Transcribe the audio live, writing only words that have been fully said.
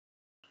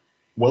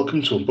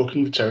Welcome to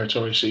Unbooking the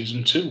Territory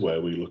Season 2,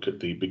 where we look at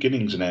the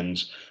beginnings and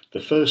ends,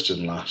 the first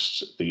and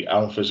lasts, the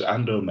alphas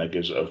and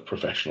omegas of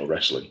professional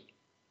wrestling.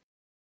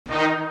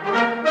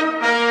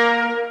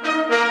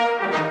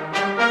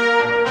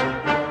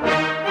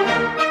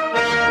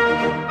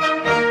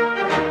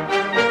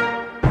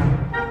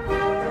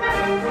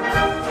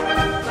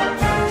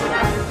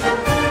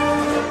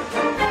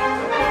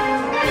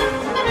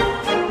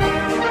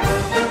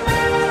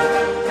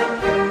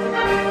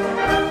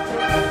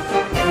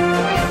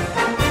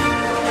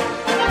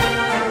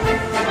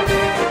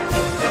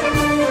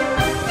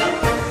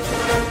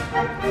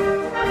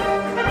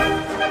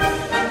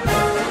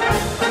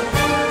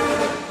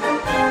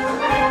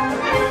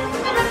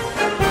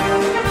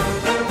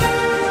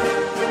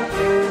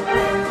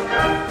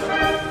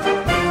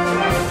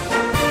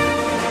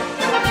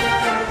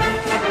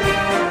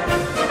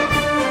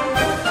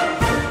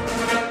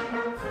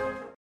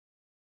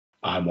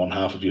 I'm one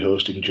half of your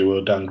hosting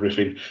duo, Dan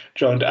Griffin,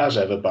 joined as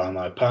ever by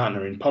my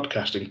partner in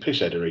podcasting, Piss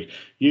Edery,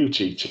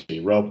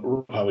 UTT, Rob.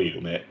 Rob, how are you,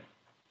 mate?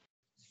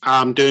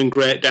 I'm doing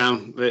great,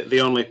 Dan.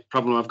 The only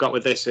problem I've got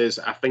with this is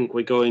I think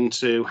we're going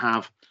to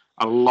have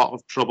a lot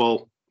of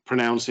trouble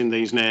pronouncing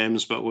these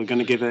names, but we're going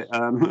to give it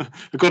a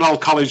good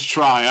old college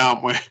try,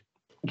 aren't we?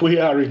 We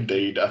are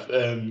indeed.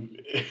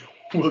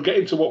 We'll get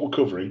into what we're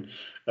covering,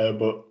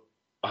 but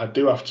I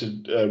do have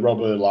to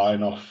rob a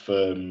line off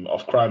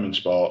Crime and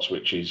Sports,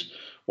 which is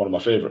one of my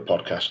favourite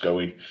podcasts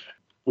going.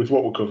 With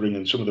what we're covering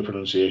and some of the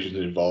pronunciations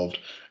involved,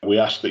 we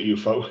ask that you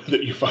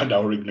find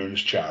our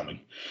ignorance charming,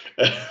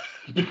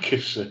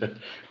 because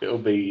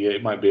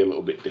it might be a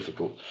little bit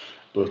difficult.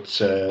 But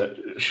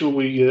shall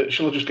I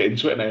just get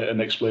into it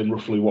and explain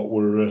roughly what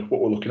we're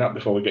looking at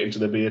before we get into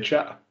the beer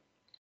chat?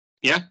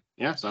 Yeah,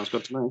 sounds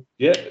good to me.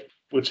 Yeah,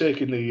 we're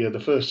taking the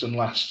first and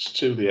lasts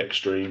to the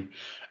extreme,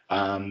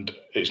 and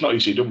it's not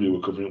ECW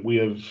we're covering. We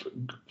have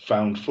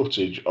found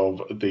footage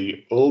of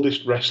the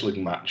oldest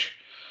wrestling match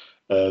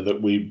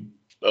that we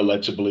are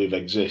led to believe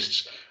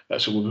exists.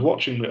 So we'll be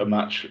watching a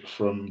match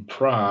from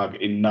Prague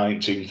in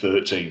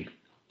 1913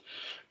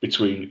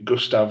 between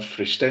Gustav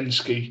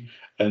Fristensky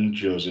and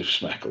Josef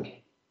Smekel.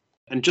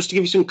 And just to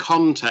give you some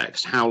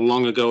context how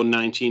long ago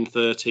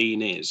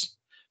 1913 is,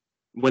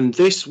 when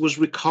this was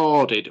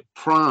recorded,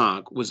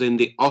 Prague was in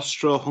the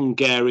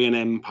Austro-Hungarian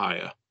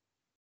Empire.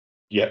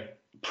 Yeah.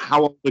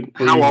 How old?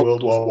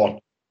 World War One.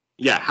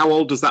 Yeah, how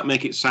old does that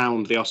make it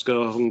sound, the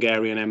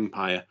Austro-Hungarian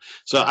Empire?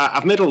 So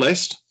I've made a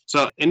list.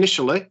 So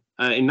initially,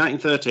 in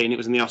 1913, it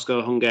was in the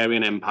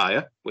Austro-Hungarian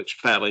Empire, which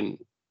fell in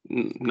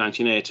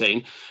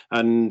 1918,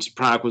 and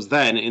Prague was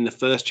then in the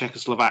First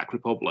Czechoslovak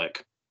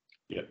Republic.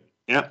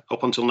 Yeah,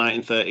 up until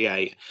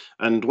 1938.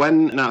 And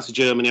when Nazi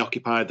Germany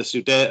occupied the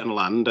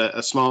Sudetenland,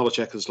 a smaller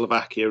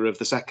Czechoslovakia of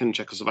the Second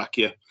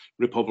Czechoslovakia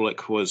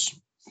Republic was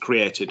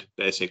created,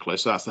 basically.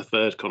 So that's the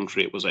third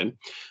country it was in.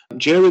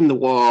 During the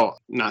war,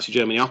 Nazi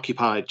Germany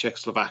occupied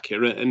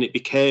Czechoslovakia, and it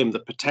became the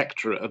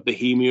protectorate of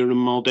Bohemia and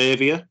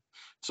Moldavia.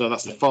 So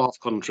that's the fourth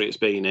country it's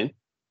been in.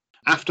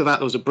 After that,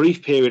 there was a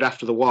brief period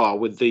after the war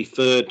with the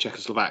Third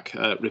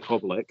Czechoslovak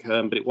Republic,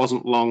 but it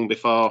wasn't long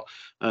before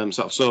sort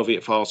of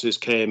Soviet forces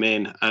came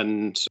in,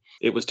 and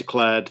it was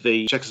declared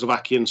the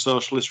Czechoslovakian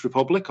Socialist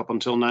Republic up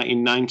until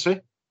 1990.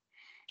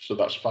 So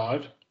that's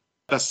five.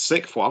 That's the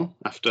sixth one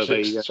after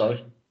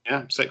Sorry.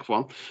 Yeah, sixth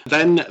one.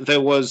 Then there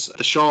was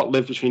the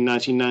short-lived between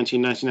 1990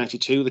 and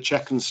 1992, the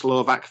Czech and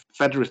Slovak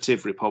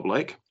Federative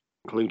Republic,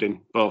 including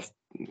both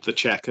the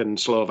Czech and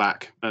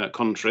Slovak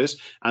countries.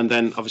 And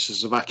then obviously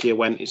Slovakia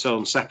went its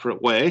own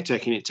separate way,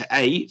 taking it to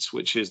 8,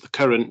 which is the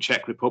current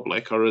Czech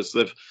Republic, or as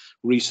they've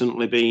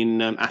recently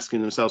been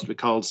asking themselves to be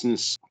called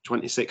since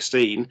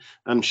 2016,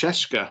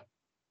 Czechia.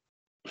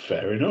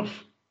 Fair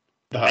enough.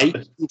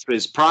 8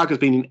 countries. Prague has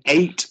been in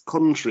 8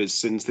 countries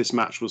since this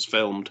match was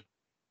filmed.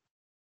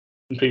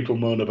 People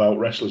moan about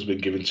wrestlers being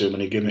given too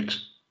many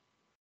gimmicks.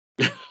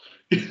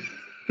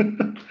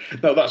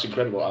 No, that's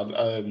incredible.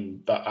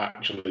 That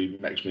actually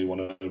makes me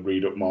want to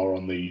read up more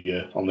on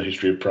the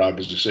history of Prague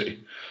as a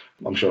city.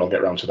 I'm sure I'll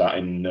get around to that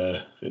in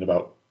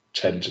about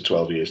 10 to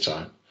 12 years'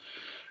 time.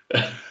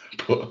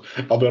 But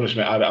I'll be honest,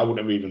 mate, I wouldn't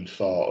have even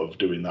thought of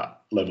doing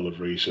that level of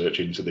research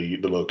into the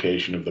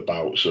location of the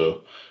bout.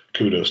 So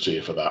kudos to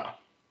you for that.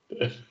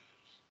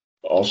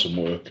 Awesome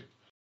work.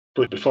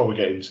 But before we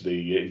get into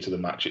the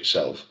match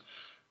itself,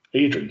 are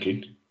you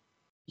drinking?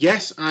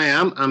 Yes, I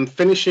am. I'm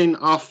finishing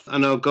off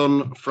an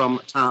Ogun from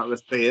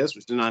Tartarus Beers,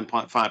 which is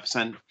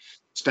 9.5%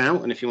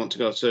 stout. And if you want to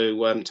go to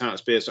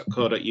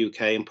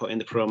tartarusbeers.co.uk and put in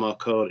the promo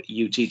code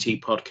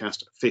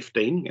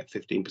UTTpodcast15, you get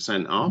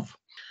 15% off.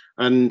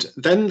 And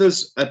then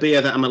there's a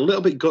beer that I'm a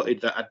little bit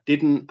gutted that I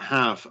didn't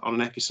have on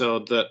an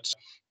episode that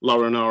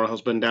Lauren or her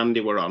husband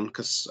Andy were on,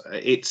 because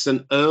it's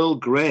an Earl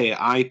Grey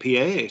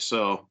IPA,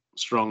 so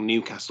strong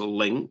Newcastle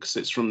links.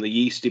 It's from the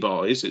Yeasty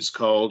Boys. It's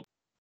called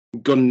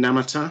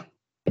Gunnamatta.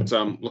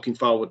 So I'm looking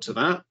forward to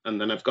that. And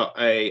then I've got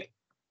a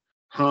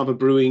Harbour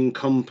Brewing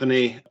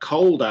Company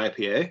cold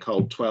IPA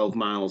called 12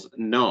 Miles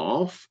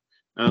North,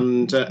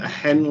 and a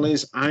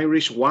Henley's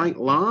Irish White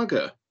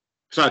Lager.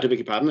 Sorry, I beg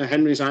your pardon.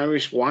 Henry's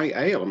Irish White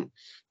Ale. I'm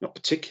not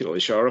particularly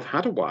sure I've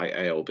had a white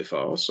ale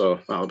before, so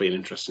that'll be an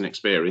interesting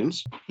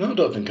experience. No, I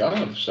don't think I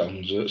have.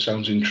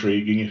 Sounds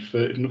intriguing, if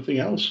nothing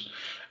else.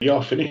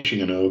 You're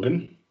finishing an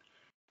Ogan.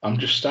 I'm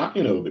just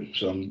starting an Ogan,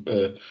 so I'm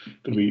going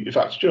to be. In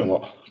fact, do you know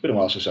what? It's been a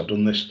while since I've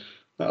done this.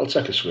 I'll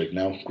take a swig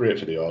now. Great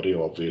for the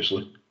audio,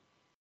 obviously.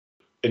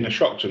 In a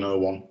shock to no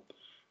one,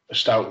 a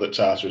stout that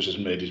Tartarus has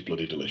made is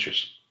bloody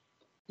delicious.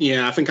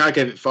 Yeah, I think I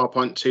gave it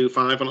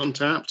 4.25 on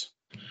Untapped.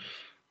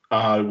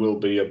 I will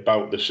be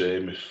about the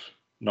same, if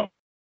not.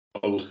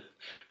 I'll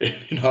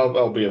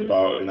be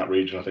about in that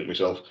region, I think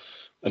myself.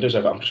 And as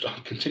ever, I'm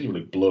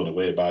continually blown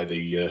away by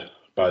the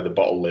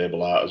bottle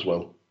label art as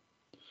well.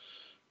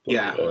 But,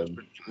 yeah,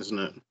 isn't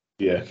it?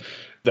 Yeah.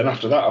 Then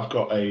after that, I've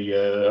got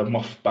a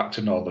Moth Back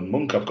to Northern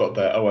Monk. I've got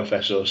their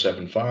OFS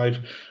 075,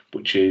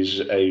 which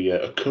is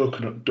a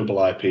coconut double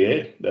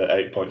IPA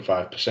at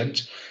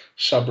 8.5%.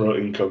 Sabro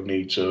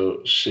Incognito,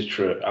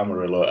 Citra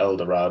Amarillo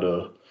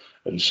Eldorado,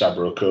 and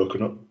Sabro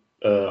Coconut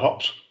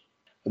hops.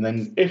 And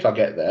then if I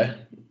get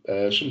there,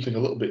 something a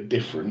little bit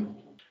different,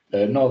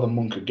 Northern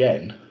Monk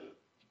again,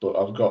 but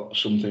I've got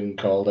something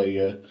called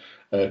a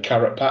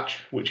Carrot Patch,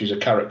 which is a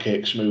carrot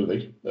cake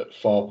smoothie at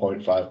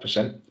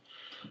 4.5%.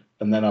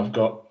 And then I've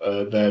got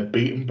their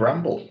Beaten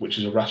Bramble, which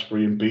is a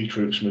raspberry and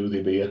beetroot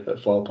smoothie beer at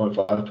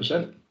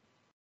 4.5%.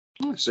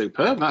 Oh,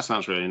 superb. That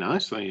sounds really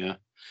nice. The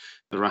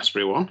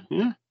raspberry one,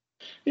 yeah.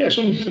 Yeah,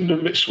 something a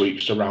bit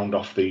sweet to round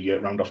off the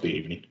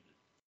evening.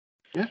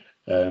 Yeah.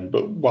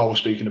 But while we're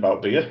speaking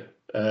about beer,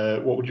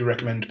 what would you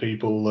recommend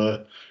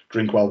people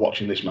drink while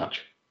watching this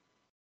match?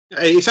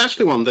 It's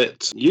actually one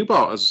that you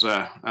bought us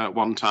at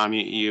one time.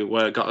 You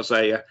got us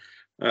a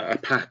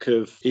pack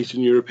of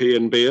Eastern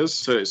European beers.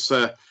 So it's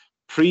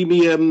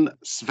Premium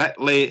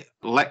Svetli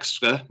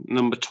Lexka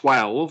number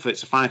 12.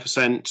 It's a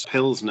 5%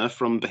 Pilsner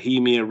from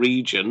Bohemia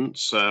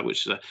Regents,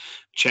 which is a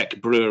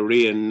Czech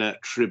brewery in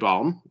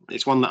Tribon.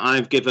 It's one that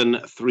I've given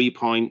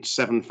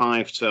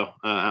 3.75 to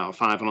out of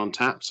 5 on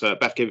Untapped. So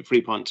Beth gave it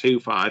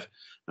 3.25.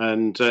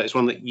 And it's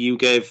one that you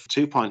gave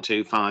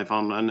 2.25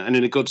 on. And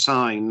in a good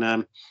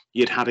sign,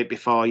 you'd had it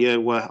before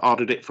you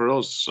ordered it for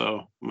us.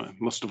 So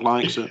must have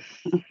liked it.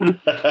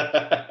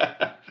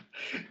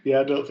 Yeah,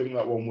 I don't think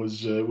that one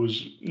was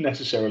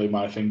necessarily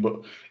my thing,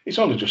 but it's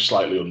only just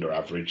slightly under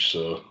average,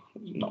 so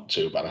not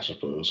too bad, I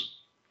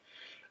suppose.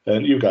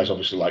 And you guys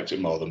obviously liked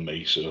it more than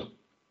me, so.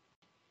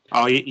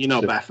 Oh, you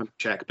know Beth and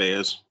Czech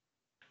beers.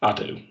 I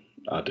do.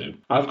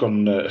 I've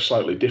gone a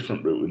slightly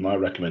different route with my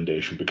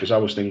recommendation because I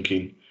was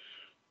thinking,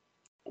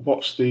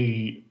 what's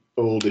the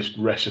oldest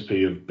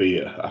recipe of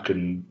beer I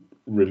can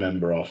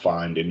remember or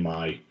find in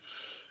my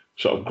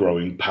sort of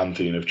growing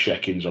pantheon of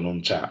check-ins on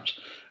Untapped?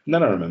 And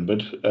then I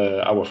remembered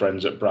our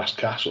friends at Brass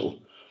Castle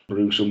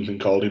brew something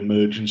called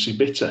Emergency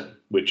Bitter,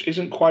 which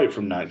isn't quite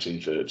from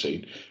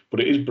 1913, but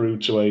it is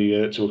brewed to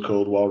a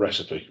Cold War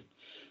recipe.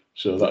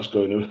 So that's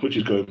which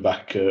is going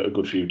back a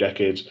good few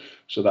decades.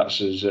 So that's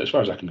as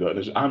far as I can go.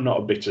 And I'm not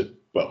a bitter,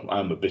 well,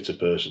 I'm a bitter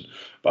person,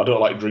 but I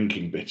don't like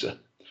drinking bitter.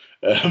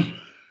 And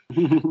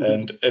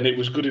it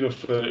was good enough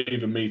for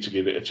even me to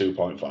give it a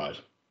 2.5,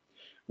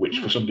 which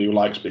for somebody who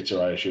likes bitter,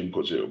 I assume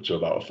puts it up to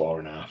about a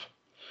 4.5.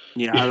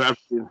 Yeah,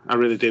 I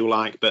really do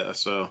like bitter,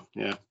 so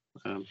yeah.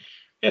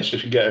 Yes,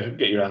 if you get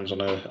your hands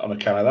on a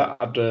can of that,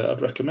 I'd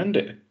recommend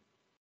it.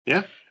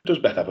 Yeah. Does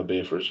Beth have a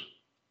beer for us?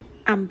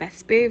 And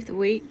Beth's beer of the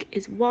week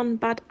is One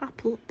Bad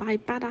Apple by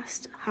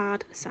Badass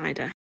Hard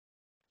Cider.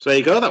 So there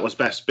you go. That was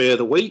Best Beer of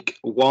the Week.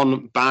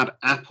 One Bad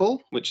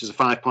Apple, which is a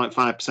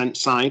 5.5%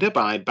 cider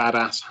by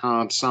Badass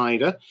Hard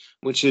Cider,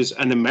 which is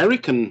an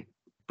American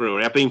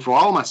brewery. I've been through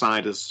all my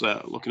ciders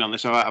looking on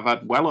this. I've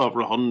had well over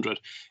 100.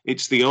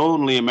 It's the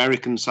only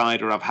American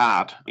cider I've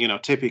had.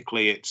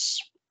 Typically it's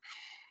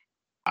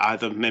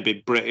either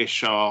maybe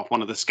British or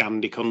one of the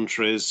Scandi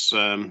countries,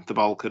 the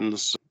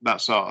Balkans, that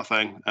sort of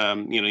thing.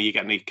 You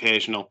get an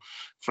occasional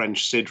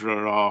French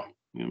Cidra or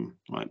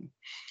like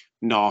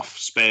North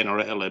Spain or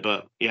Italy,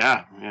 but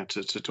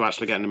to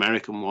actually get an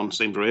American one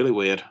seemed really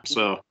weird.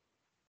 So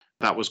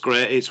that was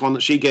great. It's one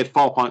that she gave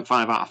 4.5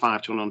 out of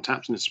 5 to an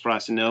Untapped, and it's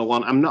surprising no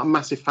one. I'm not a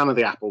massive fan of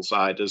the apple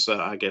ciders.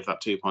 I gave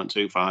that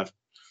 2.25.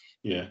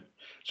 Yeah.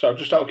 So I'm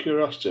just out of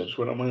curiosity, I just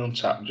went on my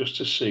Untapped just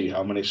to see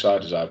how many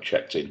ciders I've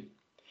checked in.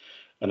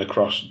 And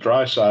across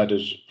dry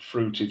ciders,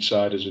 fruited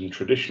ciders, and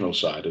traditional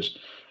ciders,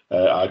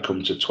 I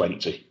come to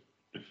 20.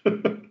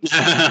 And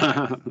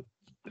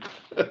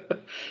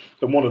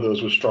one of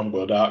those was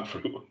Strongbow Dark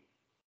Fruit,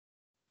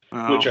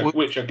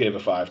 which I gave a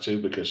 5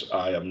 to because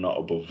I am not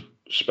above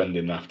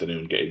spending an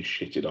afternoon getting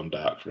shitted on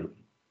dark fruit.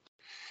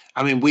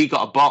 I mean, we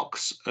got a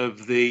box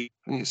of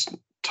it's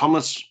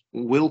Thomas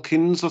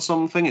Wilkins or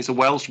something. It's a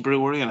Welsh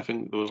brewery, and I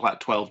think there was like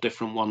 12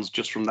 different ones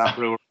just from that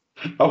brewery.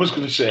 I was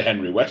going to say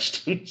Henry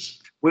Weston's.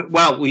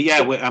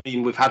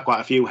 We've had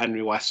quite a few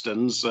Henry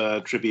Westons,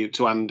 tribute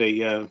to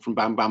Andy from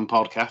Bam Bam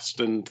Podcast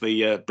and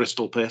the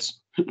Bristol Piss.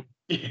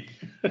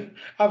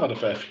 I've had a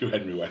fair few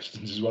Henry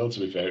Westons as well, to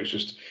be fair. It's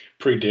just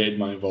predated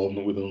my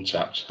involvement with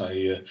Untapped.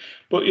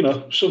 But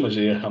summer's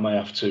here. I may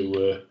have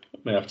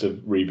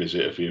to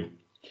revisit a few.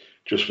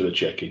 just for the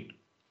check-in.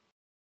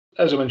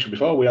 As I mentioned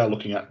before, we are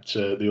looking at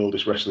the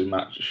oldest wrestling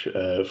match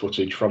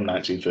footage from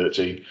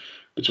 1913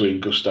 between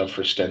Gustav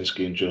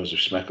Fristensky and Josef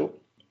Smeckel.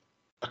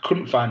 I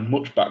couldn't find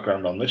much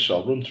background on this, so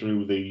I'll run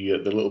through the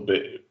little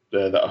bit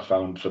that I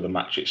found for the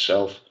match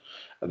itself,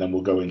 and then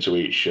we'll go into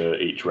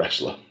each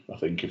wrestler. I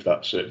think if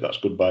that's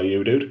good by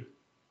you, dude.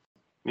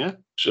 Yeah.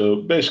 So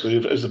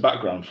basically, as the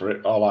background for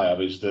it, all I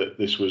have is that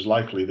this was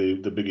likely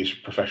the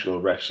biggest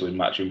professional wrestling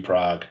match in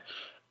Prague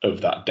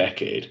of that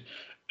decade,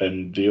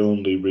 and the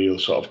only real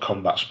sort of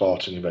combat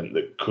sporting event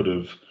that could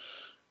have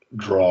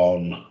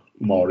drawn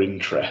more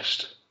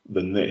interest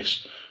than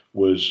this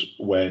was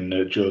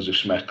when Josef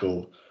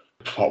Smeckel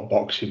fought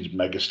boxing's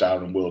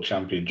megastar and world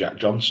champion Jack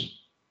Johnson.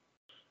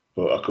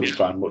 But I couldn't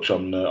find much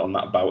on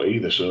that bout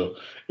either. So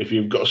if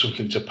you've got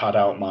something to pad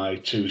out my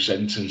 2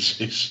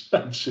 sentences,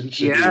 I'd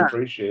sincerely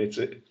appreciate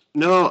it.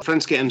 No,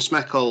 Frensky and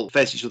Smeckel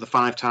faced each other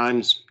 5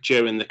 times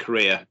during the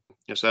career.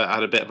 So I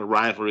had a bit of a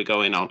rivalry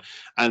going on,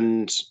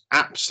 and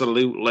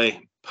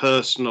absolutely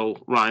personal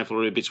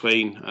rivalry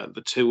between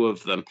the two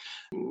of them.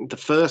 The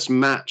first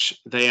match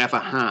they ever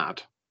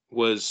had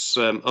was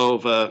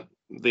over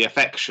the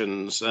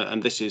affections,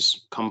 and this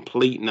is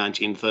complete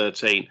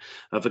 1913,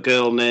 of a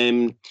girl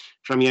named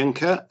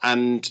Tremienka.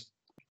 And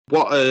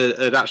what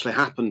had actually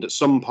happened at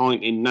some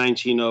point in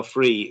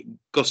 1903,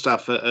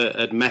 Gustav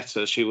had met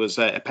her. She was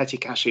a petty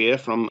cashier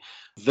from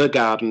the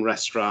Garden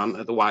restaurant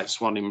at the White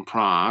Swan in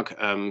Prague.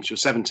 She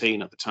was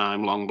 17 at the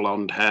time, long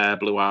blonde hair,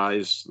 blue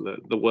eyes,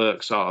 the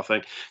work sort of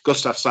thing.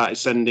 Gustav started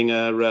sending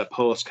her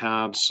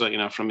postcards,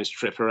 from his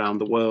trip around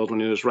the world when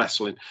he was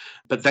wrestling.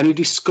 But then he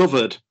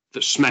discovered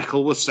that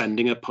Smeckel was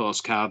sending her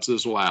postcards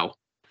as well.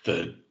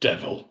 The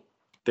devil.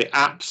 The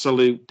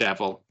absolute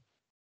devil.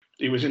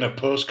 He was in her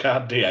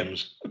postcard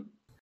DMs.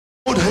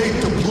 Don't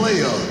hate the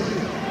player,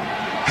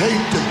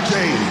 hate the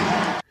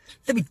game.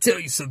 Let me tell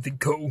you something,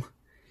 Cole.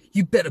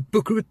 You better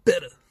booker it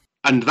better.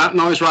 And that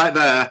noise right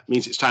there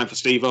means it's time for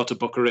Steve-O to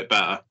booker it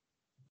better.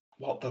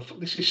 What the fuck?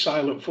 This is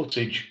silent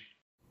footage.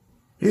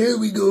 Here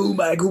we go,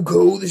 Michael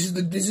Cole. This is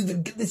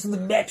the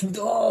match we've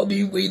all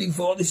been waiting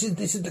for. This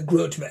is the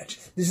grudge match.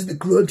 This is the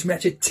grudge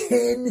match, a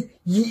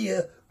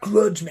 10-year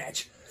grudge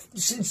match.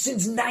 Since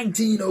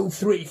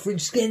 1903,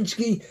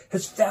 Fristensky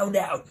has found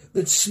out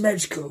that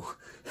Smeckel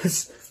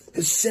has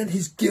sent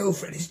his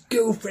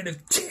girlfriend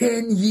of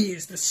 10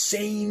 years, the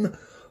same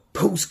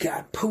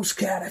postcard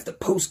after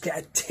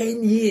postcard,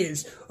 10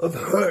 years of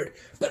hurt.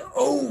 But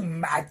oh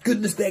my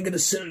goodness, they're going to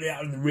settle it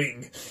out in the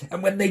ring.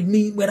 And when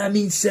I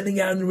mean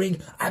settling out in the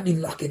ring, I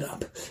mean locking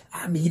up.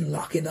 I mean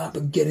locking up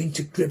and getting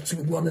to grips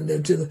with one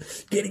another,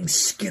 getting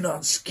skin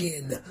on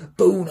skin,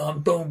 bone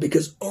on bone.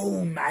 Because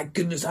oh my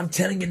goodness, I'm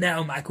telling you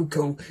now, Michael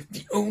Cole,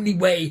 the only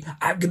way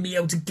I'm going to be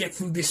able to get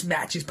through this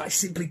match is by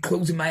simply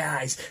closing my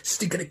eyes,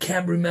 sticking a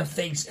camera in my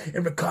face,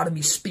 and recording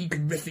me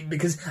speaking, riffing,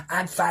 because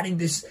I'm finding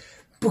this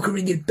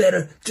bookering it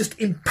better, just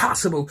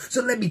impossible.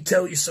 So let me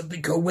tell you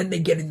something, Cole, when they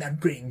get in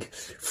that ring,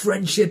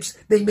 friendships,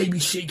 they may be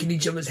shaking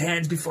each other's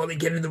hands before they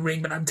get in the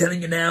ring, but I'm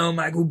telling you now,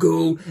 Michael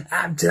Cole,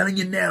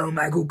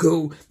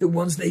 that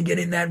once they get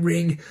in that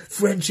ring,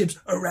 friendships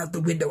are out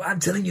the window. I'm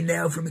telling you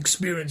now from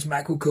experience,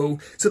 Michael Cole.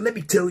 So let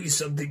me tell you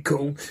something,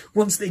 Cole.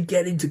 Once they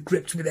get into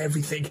grips with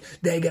everything,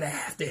 they're gonna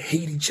have to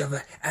hate each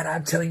other, and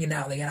I'm telling you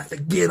now, they're gonna have to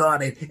get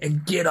on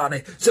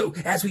it. So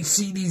as we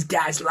see these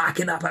guys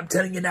locking up, I'm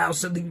telling you now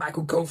something,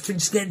 Michael Cole,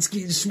 Fristensky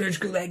and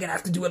Smeckel, they're gonna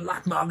have to do a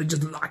lot more than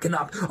just locking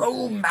up.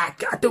 Oh my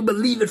God, don't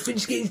believe it.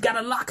 Fristensky's got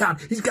a lock on.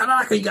 You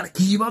gotta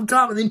keep on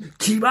top of him.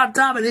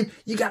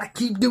 You gotta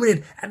keep doing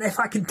it. And if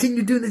I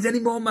continue doing this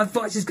anymore, my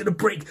voice is gonna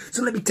break.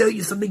 So let me tell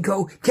you something,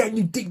 Cole. Can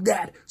you dig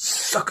that,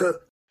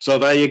 sucker? So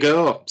there you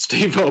go.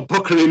 Steve-O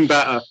bookering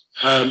better.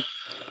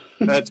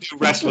 Two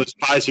wrestlers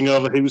fighting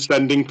over who's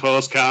sending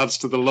postcards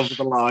to the love of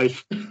the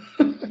life.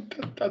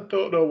 I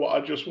don't know what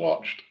I just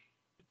watched.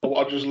 Or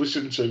what I just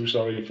listened to,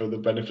 sorry, for the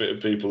benefit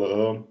of people at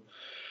home.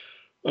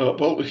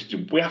 Well,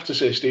 we have to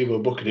say Steve-O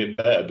booking it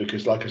better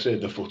because, like I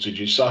said, the footage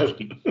is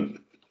silent.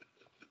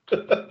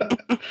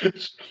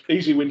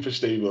 Easy win for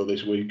Steve-O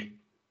this week.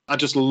 I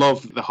just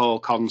love the whole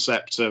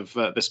concept of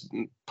this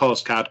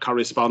postcard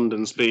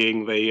correspondence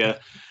being the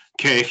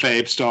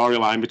kayfabe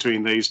storyline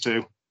between these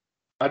two.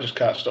 I just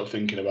can't stop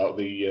thinking about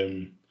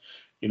the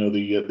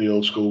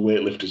old school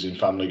weightlifters in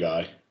Family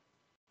Guy.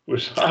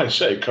 Which I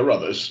say,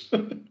 Carruthers,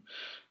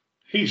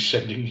 he's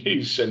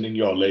sending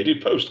your lady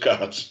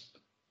postcards.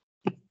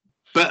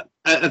 But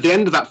at the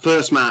end of that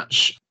first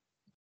match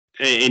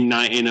in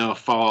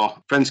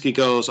 1904, Frensky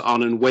goes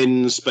on and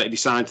wins, but he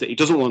decides that he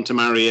doesn't want to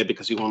marry her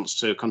because he wants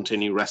to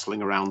continue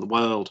wrestling around the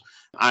world.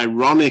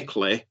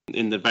 Ironically,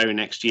 in the very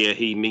next year,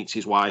 he meets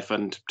his wife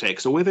and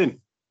takes her with him.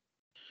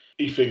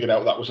 He figured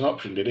out that was an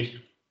option, did he?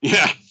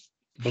 Yeah.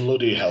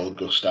 Bloody hell,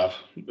 Gustav.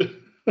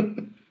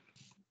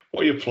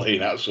 What are you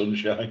playing at,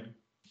 Sunshine?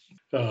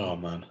 Oh,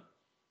 man.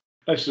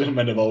 Wrestling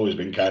men have always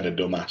been kind of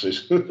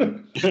dumbasses.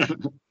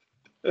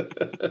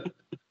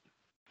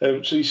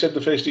 So you said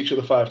they faced each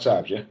other 5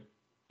 times, yeah?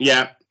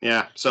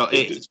 Yeah. So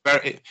it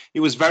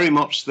was very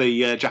much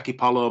the Jackie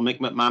Pollo, Mick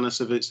McManus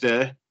of its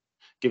day.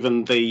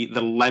 given the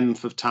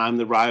length of time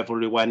the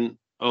rivalry went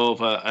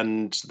over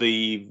and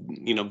the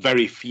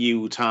very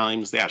few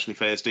times they actually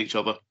faced each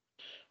other.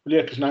 Well,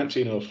 yeah, because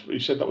you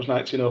said that was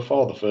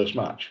 1904, the first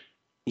match.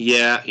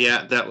 Yeah,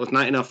 that was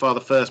 1904,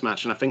 the first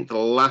match, and I think the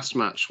last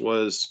match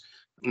was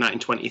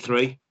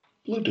 1923.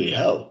 Bloody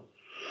hell!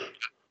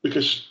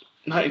 Because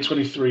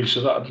 1923,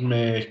 so that'd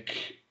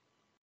make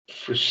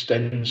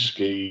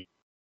Fristensky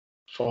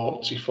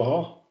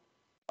 44,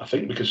 I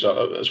think, because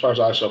as far as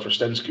I saw,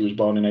 Fristensky was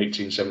born in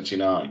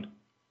 1879.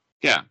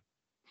 Yeah.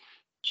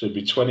 So it'd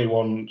be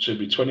 21. So it'd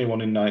be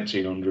 21 in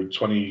 1900,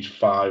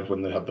 25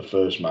 when they had the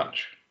first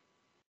match.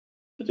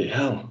 Bloody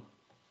hell!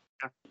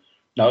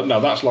 Now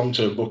that's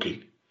long-term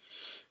booking.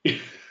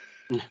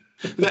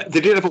 They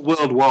did have a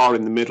world war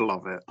in the middle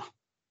of it,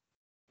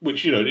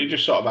 Which, it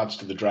just sort of adds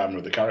to the drama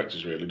of the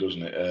characters, really,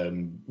 doesn't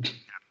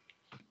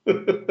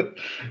it?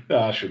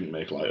 I shouldn't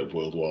make light of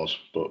world wars,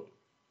 but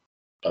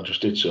I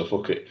just did, so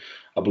fuck it.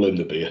 I blame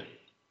the beer.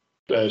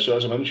 So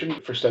as I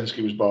mentioned,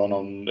 Fristensky was born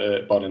in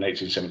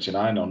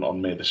 1879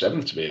 on May the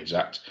 7th, to be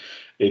exact,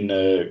 in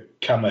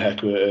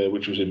Kamerhek,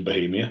 which was in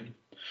Bohemia.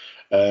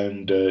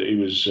 And he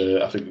was,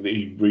 I think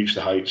he reached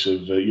the heights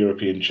of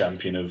European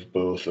champion of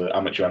both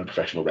amateur and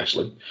professional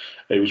wrestling.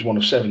 He was one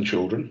of 7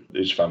 children.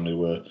 His family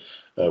were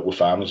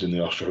farmers in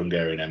the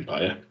Austro-Hungarian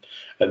Empire.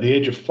 At the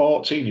age of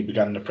 14, he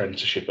began an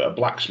apprenticeship at a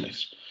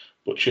blacksmith's,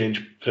 but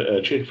changed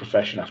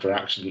profession after an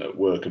accident at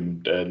work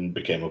and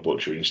became a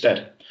butcher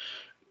instead.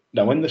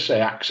 Now, when they say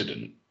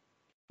accident,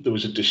 there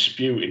was a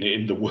dispute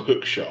in the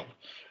workshop,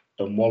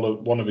 and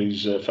one of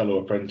his fellow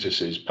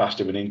apprentices passed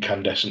him an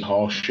incandescent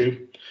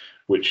horseshoe,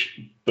 which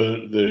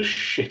burnt the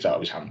shit out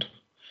of his hand.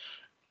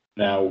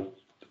 Now,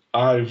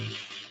 I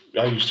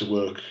used to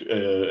work at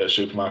a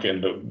supermarket,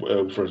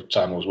 and for a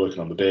time I was working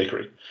on the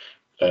bakery.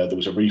 There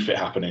was a refit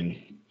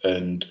happening,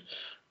 and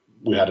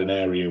we had an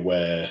area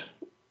where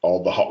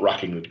all the hot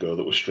racking would go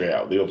that was straight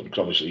out of the oven, because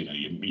obviously,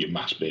 you're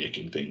mass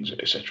baking things,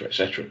 etc.,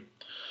 etc.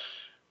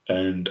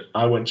 And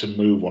I went to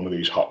move one of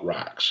these hot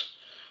racks.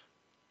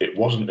 It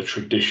wasn't a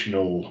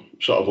traditional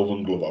sort of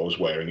oven glove I was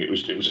wearing. It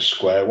was a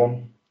square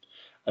one.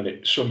 And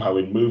it somehow,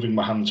 in moving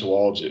my hand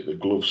towards it, the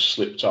glove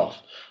slipped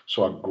off.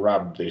 So I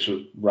grabbed this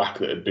rack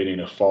that had been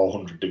in a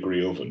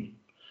 400-degree oven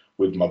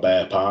with my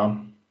bare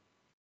palm.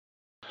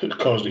 It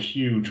caused a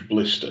huge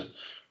blister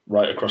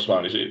right across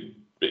my hand.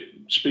 It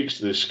speaks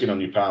to the skin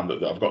on your palm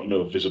that I've got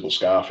no visible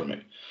scar from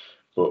it.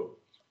 But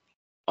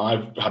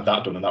I've had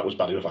that done, and that was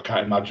bad enough. I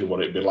can't imagine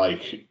what it'd be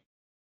like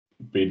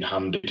being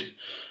handed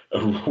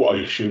what I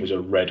assume is a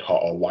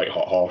red-hot or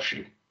white-hot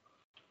horseshoe.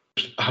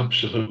 Just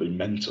absolutely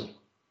mental.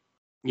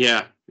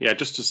 Yeah,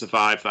 just to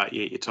survive that,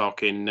 you're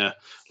talking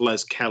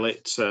Les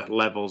Kellett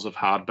levels of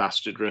hard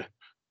bastardry.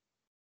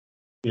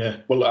 Yeah,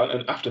 well,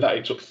 and after that,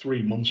 it took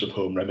 3 months of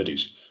home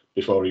remedies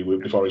before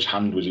his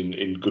hand was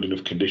in good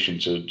enough condition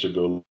to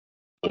go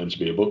learn to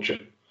be a butcher,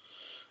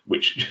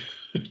 which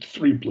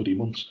 3 bloody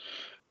months.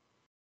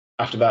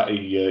 After that,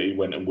 he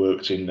went and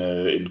worked in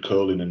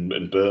Colin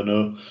and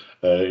Brno.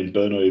 In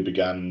Brno, he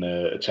began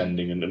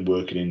attending and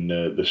working in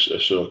the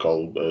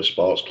so-called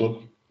sports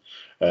club.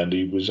 And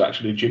he was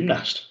actually a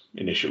gymnast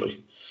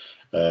initially.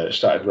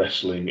 Started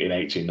wrestling in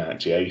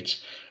 1898,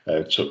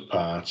 took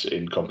part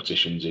in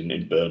competitions in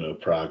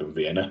Brno, Prague and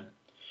Vienna.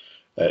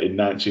 In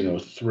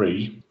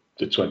 1903,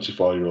 the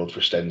 24-year-old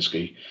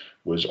Fristensky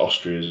was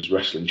Austria's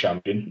wrestling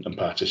champion and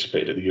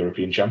participated at the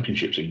European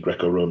Championships in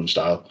Greco-Roman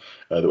style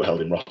that were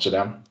held in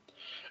Rotterdam.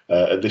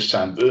 At this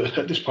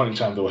point in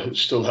time, they were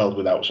still held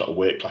without sort of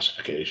weight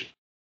classifications.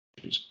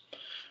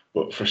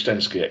 But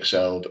Fristensky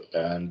excelled,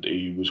 and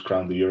he was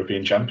crowned the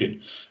European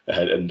champion.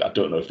 And I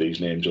don't know if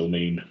these names will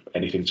mean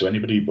anything to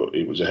anybody, but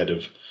it was ahead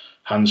of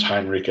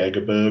Hans-Heinrich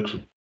Egerberg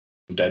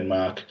from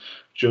Denmark,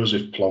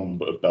 Joseph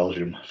Plomb of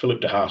Belgium,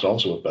 Philip de Haas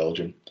also of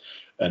Belgium,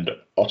 and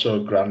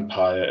Otto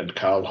Grandpire and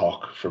Karl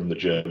Hock from the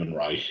German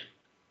Reich.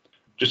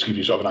 Just to give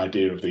you sort of an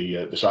idea of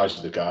the size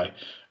of the guy,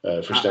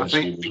 Fristensky. I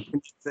think we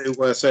need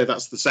to say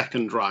that's the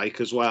Second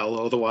Reich as well,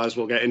 otherwise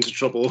we'll get into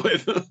trouble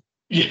with.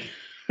 Yeah.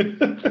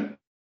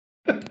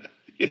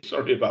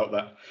 Sorry about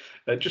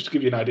that. Just to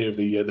give you an idea of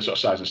the sort of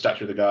size and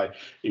stature of the guy,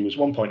 he was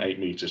 1.8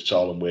 meters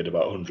tall and weighed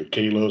about 100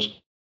 kilos.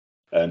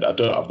 And I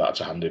don't have that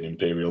to hand in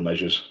imperial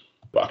measures,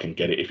 but I can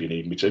get it if you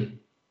need me to.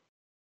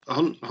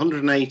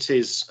 108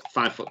 is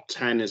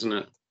 5'10", isn't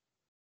it?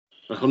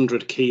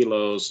 100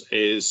 kilos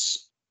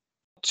is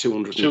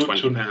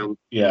 220 pounds.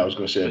 Yeah, I was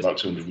going to say about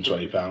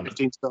 220 pounds.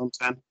 15 stone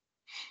 10.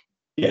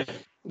 Yeah,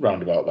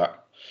 round about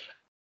that.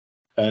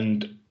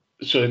 And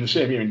so in the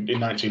same year, in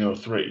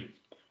 1903,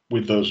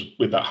 with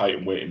that height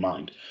and weight in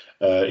mind,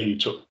 he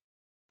took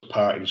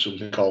part in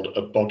something called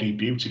a body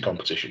beauty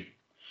competition.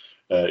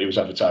 He was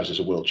advertised as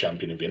a world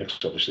champion in Vienna,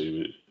 because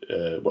obviously,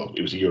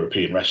 he was a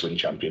European wrestling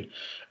champion,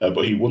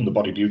 but he won the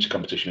body beauty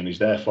competition, and he's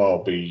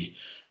therefore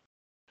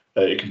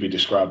it can be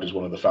described as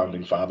one of the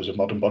founding fathers of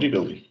modern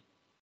bodybuilding,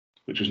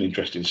 which was an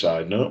interesting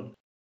side note.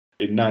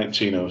 In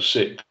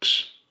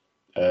 1906,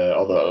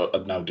 although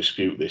I'd now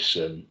dispute this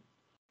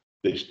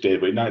this date,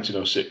 but in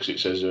 1906 it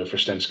says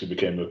Frostensky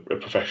became a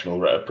professional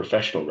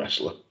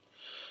wrestler.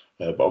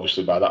 But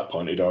obviously by that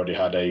point he'd already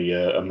had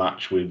a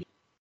match with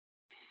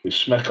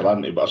Smeckel,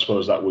 hadn't he? But I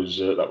suppose that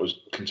was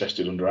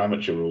contested under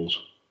amateur rules.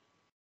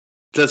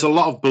 There's a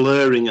lot of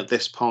blurring at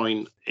this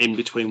point in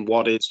between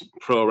what is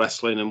pro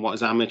wrestling and what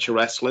is amateur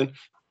wrestling.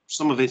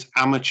 Some of it's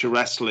amateur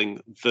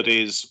wrestling that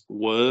is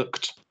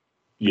worked,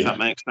 if that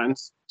makes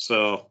sense.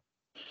 So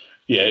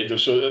yeah,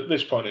 so at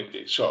this point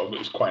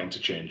it's quite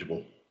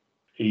interchangeable.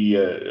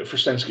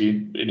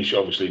 Frostensky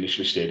initially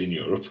stayed in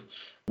Europe,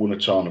 won a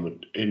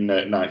tournament in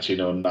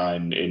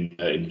 1909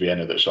 in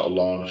Vienna that sort of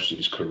launched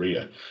his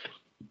career,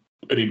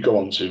 and he'd go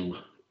on to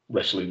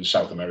wrestle in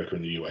South America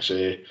and the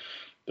USA.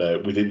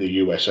 Within the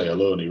USA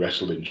alone, he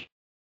wrestled in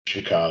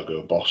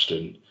Chicago,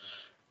 Boston,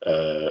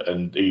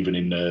 and even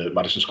in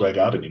Madison Square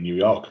Garden in New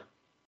York.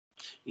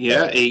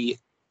 Yeah, he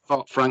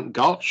fought Frank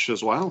Gotch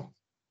as well.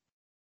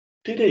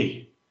 Did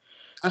he?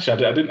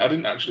 Actually, I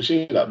didn't actually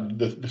see that.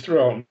 The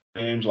throughout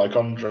names like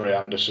Andre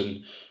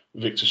Anderson,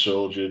 Victor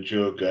Soldier,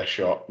 Joe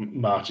Gershot,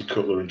 Marty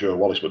Cutler, and Joe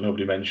Wallace, but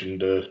nobody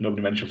mentioned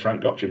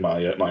Frank Gotch in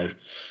my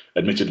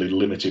admittedly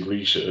limited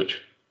research.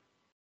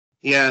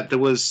 Yeah,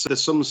 there's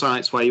some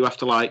sites where you have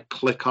to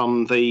click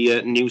on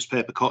the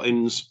newspaper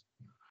cuttings,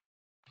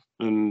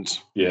 and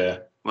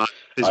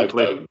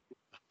physically.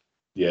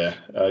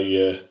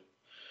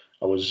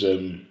 I was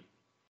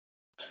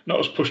not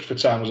as pushed for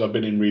time as I've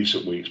been in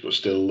recent weeks, but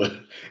still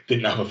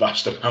didn't have a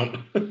vast amount.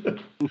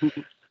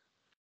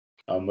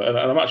 And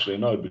I'm actually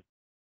annoyed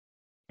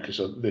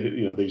because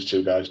these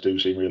two guys do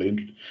seem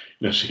really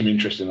seem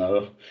interesting.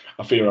 I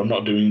fear I'm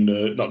not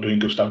doing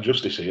Gustav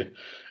justice here.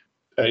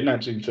 In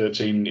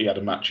 1913, he had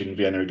a match in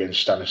Vienna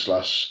against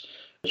Stanislas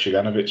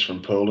Chiganowicz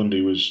from Poland.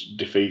 He was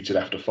defeated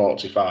after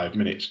 45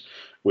 minutes,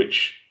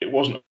 which it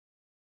wasn't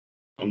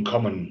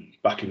uncommon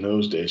back in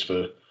those days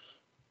for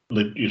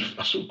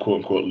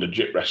quote-unquote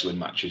legit wrestling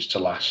matches to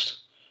last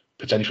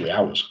potentially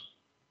hours.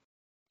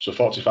 So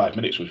 45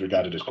 minutes was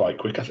regarded as quite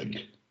quick, I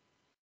think.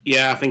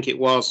 Yeah, I think it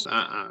was.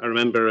 I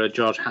remember a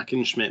George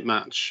Hackenschmidt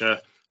match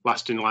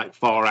lasting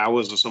 4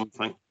 hours or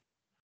something.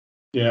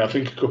 Yeah, I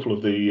think a couple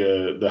of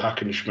the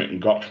Hackenschmidt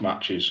and Gotch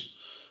matches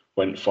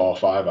went 4 or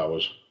 5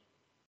 hours.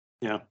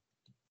 Yeah.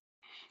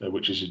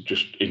 Which is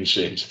just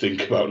insane to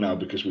think about now,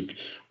 because we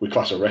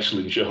class a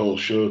wrestling whole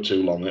show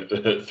too long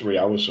at 3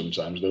 hours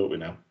sometimes, don't we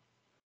now?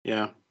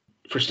 Yeah.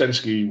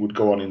 Frostensky would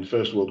go on in the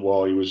First World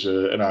War. He was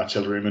an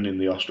artilleryman in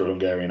the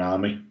Austro-Hungarian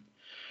army.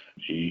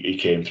 He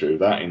came through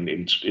that in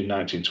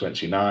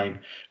 1929.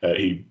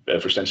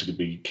 Frostensky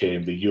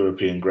became the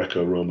European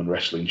Greco-Roman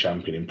wrestling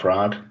champion in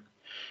Prague.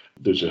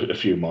 There's a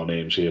few more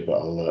names here, but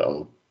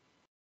I'll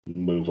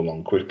move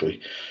along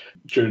quickly.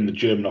 During the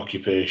German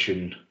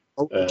occupation...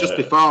 just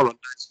before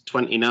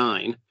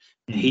 1929,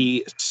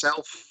 he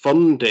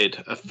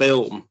self-funded a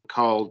film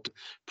called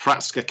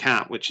Pražská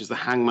Kat, which is The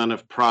Hangman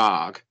of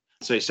Prague.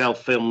 So he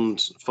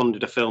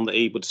self-funded a film that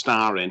he would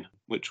star in,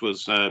 which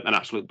was an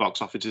absolute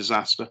box office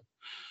disaster.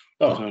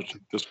 Oh, so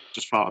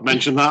just thought I'd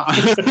mention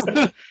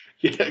that.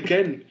 Yeah,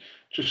 again,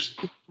 just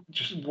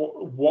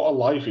what a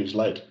life he's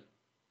led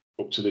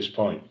up to this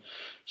point.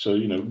 So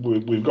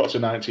we've got to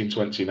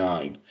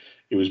 1929.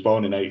 He was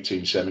born in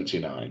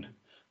 1879,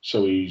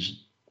 so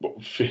he's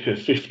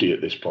 50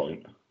 at this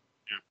point.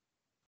 Yeah.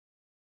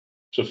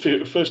 So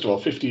first of all,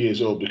 50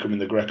 years old, becoming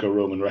the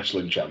Greco-Roman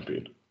wrestling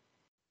champion,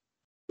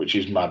 which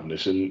is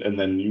madness. And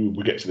then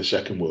we get to the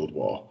Second World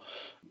War.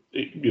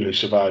 He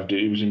survived.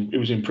 He was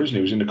in prison.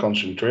 He was in a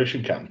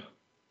concentration camp,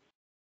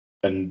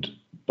 and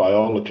by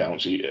all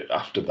accounts,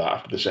 after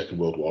the Second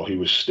World War, he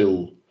was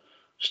still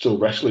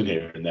wrestling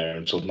here and there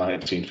until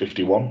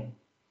 1951.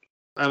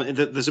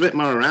 There's a bit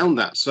more around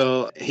that.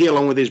 So he,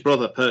 along with his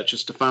brother,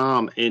 purchased a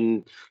farm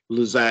in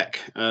Luzek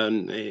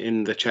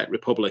in the Czech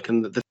Republic,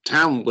 and the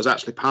town was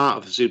actually part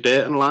of the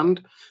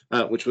Sudetenland,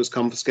 which was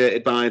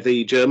confiscated by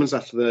the Germans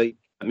after the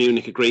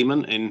Munich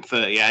Agreement in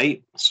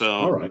 1938.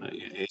 So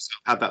he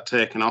had that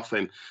taken off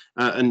him.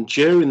 And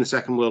during the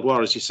Second World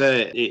War, as you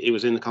say, he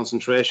was in the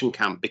concentration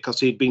camp because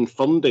he'd been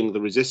funding the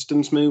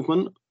resistance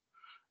movement.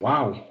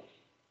 Wow.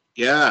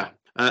 Yeah.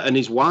 And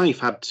his wife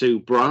had to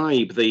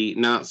bribe the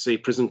Nazi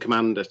prison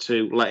commander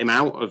to let him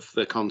out of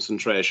the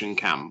concentration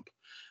camp.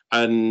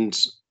 And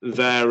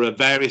there are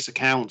various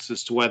accounts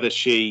as to whether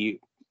she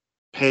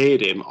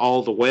paid him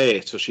all the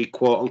way, so she,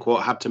 quote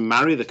unquote, had to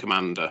marry the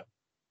commander.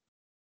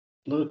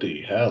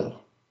 Bloody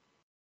hell.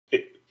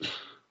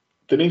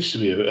 There needs to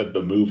be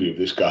a movie of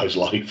this guy's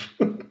life.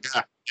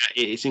 Yeah,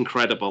 it's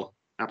incredible.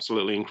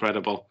 Absolutely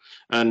incredible.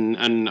 And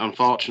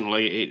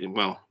unfortunately,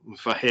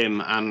 for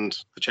him and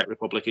the Czech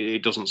Republic,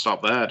 it doesn't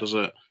stop there, does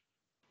it?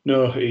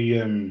 No, he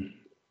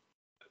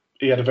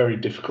had a very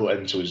difficult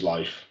end to his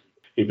life.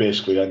 He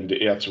basically had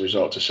to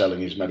resort to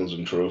selling his medals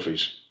and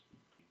trophies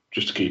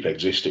just to keep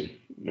existing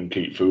and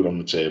keep food on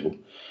the table.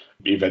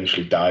 He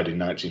eventually died in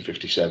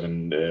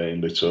 1957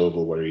 in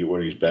Litovel,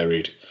 where he's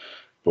buried.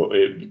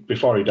 But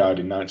before he died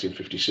in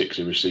 1956,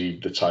 he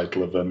received the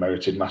title of a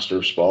Merited Master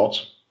of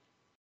Sport.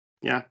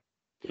 Yeah,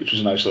 which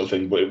was a nice little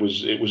thing. But it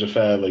was a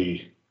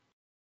fairly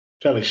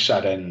fairly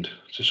sad end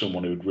to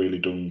someone who'd really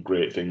done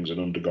great things and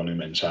undergone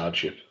immense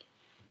hardship.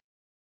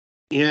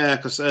 Yeah,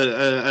 because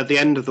at the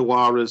end of the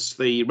war, as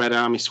the Red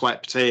Army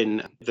swept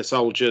in, the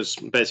soldiers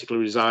basically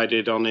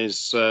resided on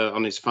his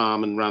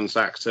farm and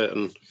ransacked it,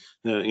 and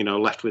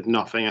left with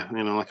nothing,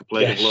 like a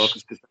plague of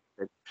locusts.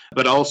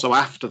 But also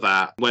after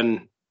that,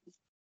 when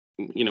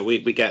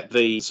we get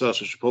the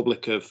Socialist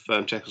Republic of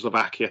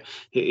Czechoslovakia,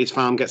 his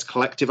farm gets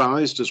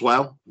collectivized as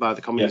well by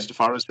the communist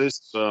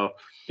authorities. So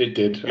it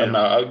did, and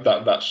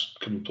that's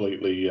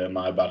completely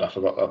my bad. I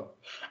forgot.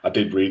 I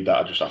did read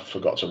that. I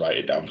forgot to write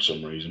it down for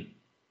some reason.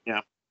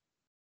 Yeah.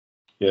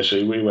 Yeah. So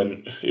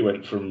he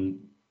went from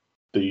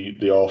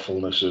the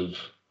awfulness of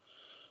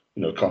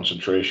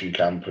concentration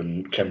camp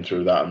and came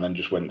through that, and then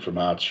just went from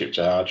hardship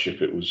to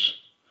hardship. It was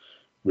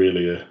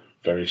really a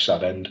very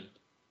sad end.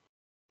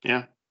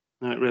 Yeah.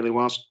 It really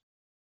was.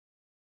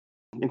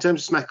 In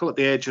terms of Smekl, at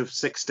the age of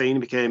 16, he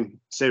became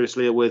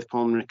seriously ill with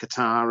pulmonary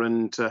catarrh,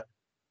 and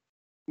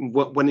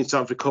when he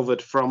sort of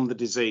recovered from the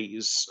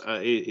disease,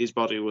 his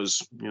body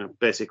was,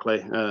 basically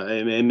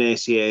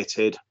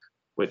emaciated,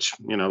 which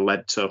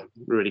led to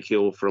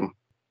ridicule from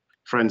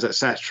friends,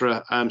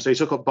 etc. So he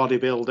took up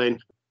bodybuilding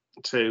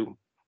to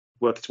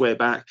work its way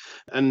back,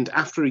 and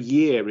after a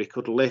year, he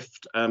could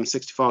lift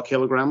 64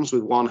 kilograms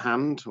with one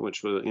hand,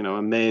 which was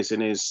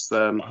amazing. His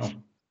Wow.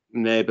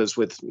 neighbours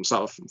with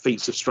sort of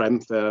feats of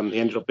strength. He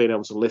ended up being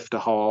able to lift a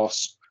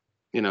horse,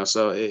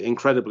 so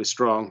incredibly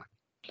strong.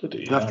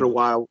 And after a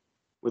while,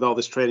 with all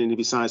this training, he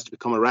decides to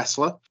become a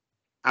wrestler.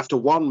 After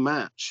one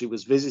match, he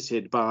was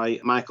visited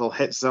by Michael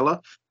Hitzeler,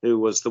 who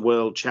was the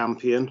world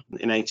champion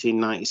in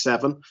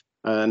 1897.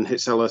 And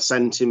Hitzeler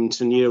sent him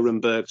to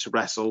Nuremberg to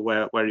wrestle,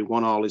 where he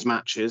won all his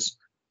matches.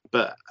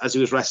 But as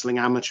he was wrestling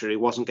amateur, he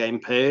wasn't getting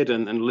paid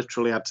and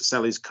literally had to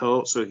sell his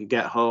coat so he could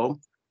get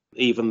home.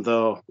 Even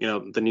though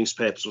the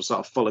newspapers were sort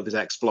of full of his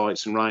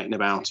exploits and writing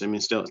about him, he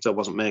still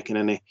wasn't making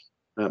any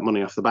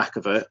money off the back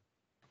of it.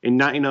 In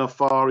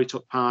 1904, he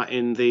took part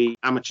in the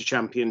amateur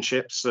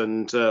championships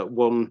and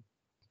won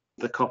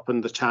the cup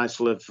and the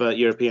title of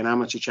European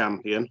amateur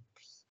champion.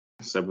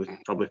 So we're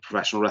probably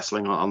professional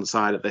wrestling on the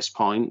side at this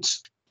point.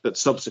 But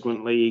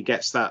subsequently, he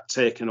gets that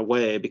taken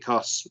away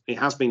because he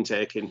has been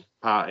taking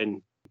part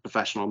in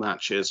professional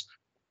matches.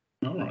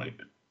 All right.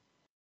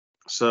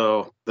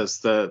 So there's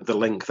the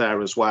link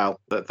there as well,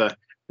 that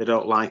they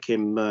don't like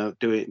him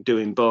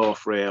doing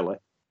both, really.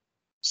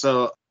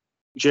 So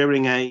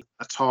during a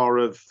tour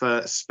of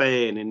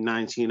Spain in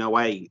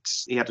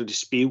 1908, he had a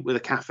dispute with a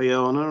cafe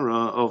owner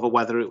over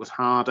whether it was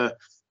harder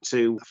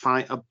to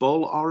fight a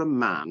bull or a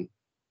man.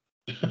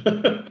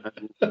 What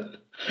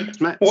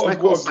a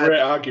great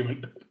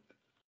argument.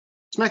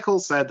 Smekl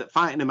said that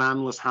fighting a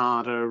man was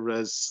harder,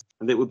 as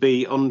it would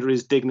be under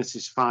his dignity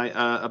to fight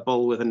a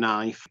bull with a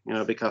knife,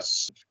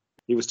 because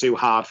he was too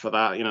hard for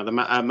that.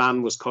 A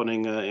man was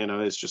cunning,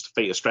 it's just a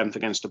feat of strength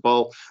against a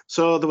bull.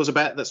 So there was a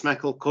bet that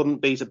Smekl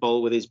couldn't beat a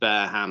bull with his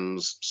bare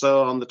hands.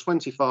 So on the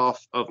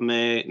 24th of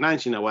May,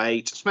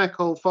 1908,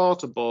 Smekl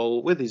fought a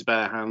bull with his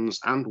bare hands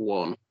and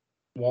won.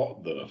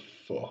 What the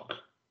fuck?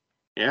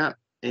 Yeah.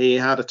 He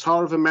had a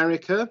tour of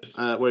America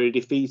where he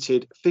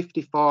defeated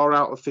 54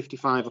 out of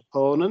 55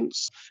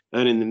 opponents,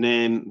 earning the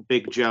name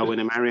Big Joe in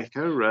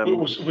America.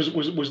 Was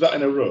that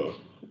in a row?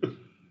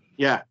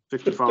 Yeah,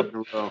 54 in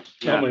a row.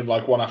 Yeah. Normally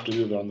like one after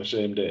the other on the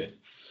same day.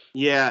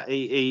 Yeah,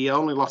 he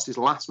only lost his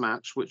last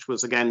match, which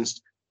was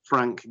against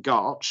Frank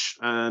Gotch,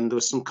 and there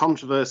was some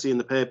controversy in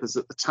the papers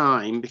at the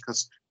time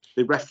because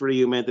the referee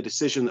who made the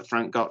decision that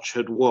Frank Gotch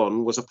had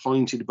won was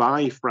appointed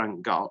by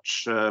Frank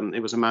Gotch.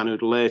 It was a man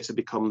who'd later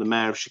become the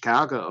mayor of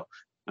Chicago,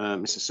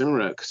 Mr.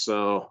 Simmerich.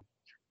 So,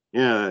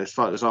 yeah, I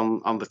thought it was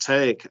on the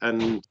take.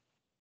 And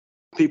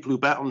people who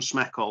bet on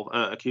Smekl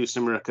accused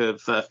Simmerich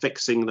of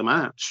fixing the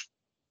match.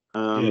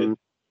 It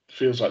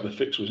feels like the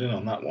fix was in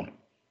on that one.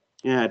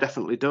 Yeah, it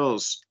definitely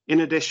does.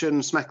 In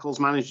addition, Smekl's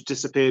manager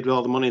disappeared with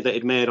all the money that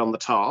he'd made on the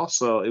tour,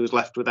 so he was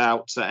left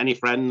without any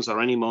friends or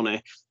any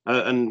money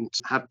and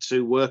had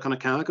to work on a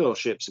cargo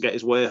ship to get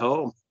his way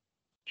home.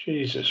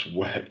 Jesus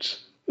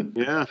wept.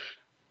 Yeah.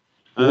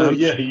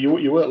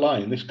 You weren't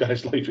lying. This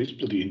guy's life is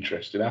bloody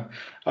interesting.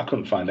 I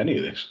couldn't find any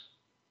of this.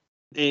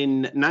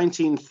 In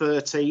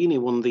 1913, he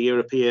won the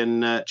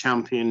European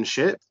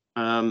Championship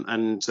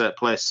and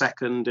placed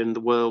second in the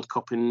World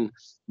Cup in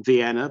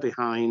Vienna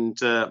behind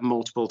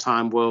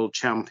multiple-time world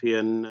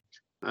champion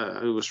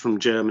who was from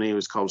Germany, who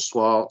was called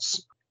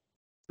Schwartz.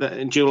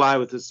 In July,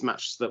 with his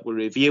matches that we're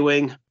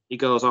reviewing, he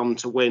goes on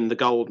to win the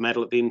gold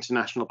medal at the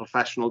International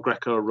Professional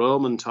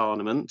Greco-Roman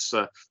Tournament.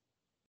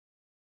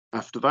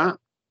 After that,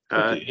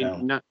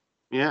 in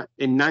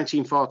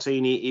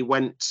 1914, he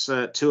went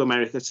to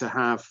America to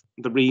have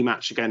the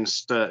rematch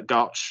against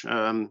Gotch,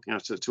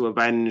 to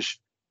avenge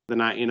the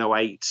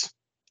 1908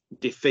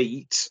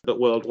 defeat. But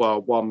World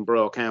War I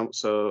broke out,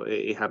 so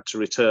he had to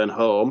return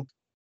home.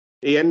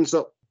 He ends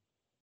up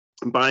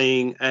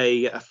buying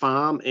a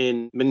farm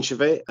in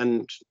Minchavy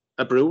and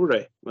a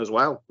brewery as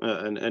well,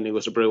 and he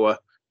was a brewer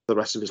the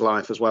rest of his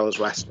life as well as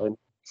wrestling.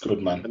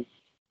 Good man.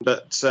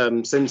 But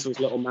since there was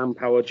little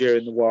manpower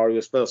during the war, he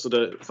was forced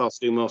to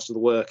do most of the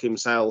work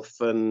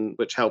himself, and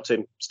which helped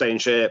him stay in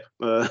shape.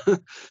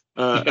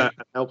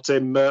 Helped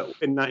him in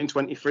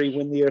 1923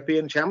 win the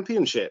European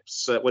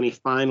Championships when he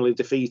finally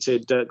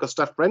defeated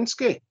Gustav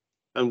Brensky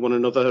and won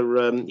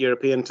another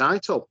European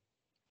title.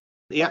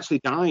 He actually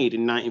died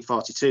in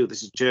 1942.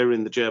 This is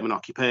during the German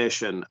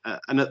occupation,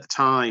 and at the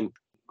time,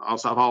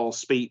 all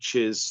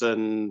speeches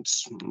and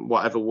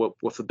whatever were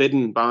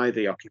forbidden by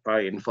the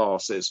occupying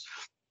forces.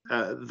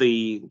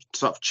 The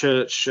sort of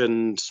church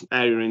and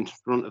area in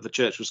front of the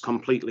church was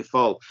completely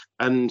full,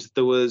 and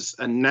there was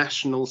a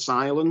national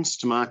silence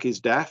to mark his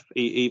death,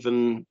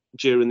 even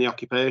during the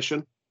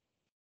occupation.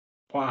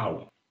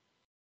 Wow.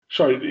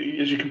 Sorry,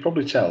 as you can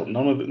probably tell,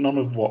 none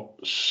of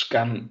what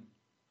scant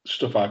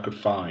stuff I could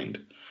find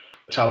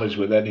tallies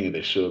with any of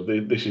this, so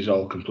this is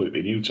all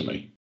completely new to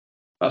me.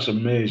 That's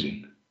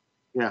amazing.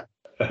 Yeah.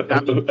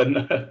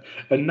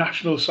 A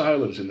national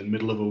silence in the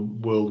middle of a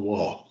world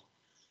war.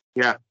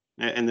 Yeah.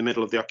 In the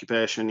middle of the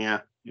occupation,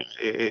 yeah.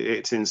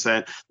 It's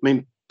insane. I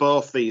mean,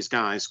 both these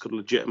guys could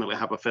legitimately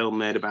have a film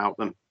made about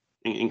them.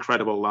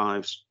 Incredible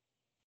lives.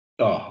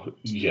 Oh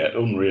yeah,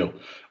 unreal.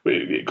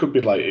 It could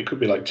be like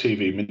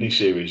TV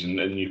miniseries,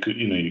 and you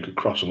could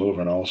cross them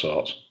over and all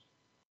sorts.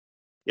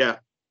 Yeah.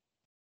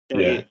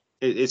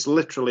 It's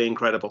literally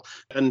incredible.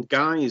 And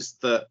guys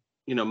that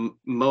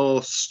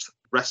most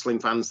wrestling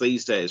fans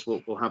these days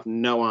will have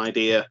no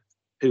idea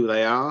who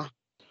they are.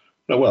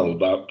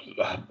 Well,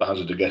 I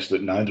hazard a guess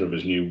that neither of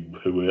us knew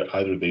who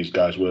either of these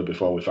guys were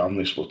before we found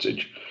this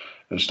footage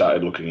and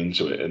started looking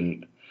into it.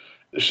 And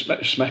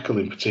Smeckel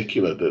in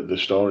particular, the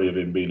story of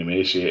him being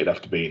emaciated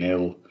after being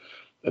ill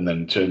and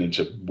then turning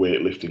to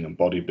weightlifting and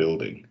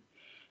bodybuilding,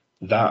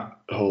 that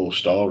whole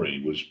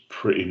story was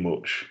pretty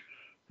much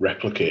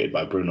replicated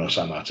by Bruno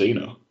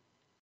Sammartino.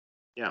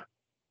 Yeah.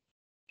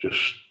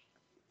 Just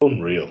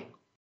unreal.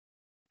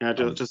 Yeah,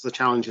 just the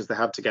challenges they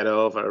had to get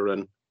over,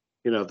 and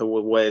there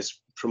were ways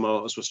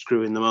promoters were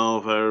screwing them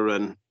over,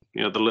 and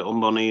the little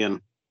money and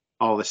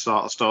all this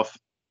sort of stuff.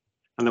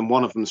 And then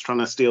one of them's trying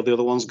to steal the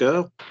other one's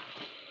girl.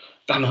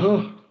 I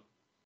know.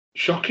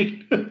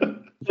 Shocking.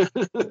 I'm going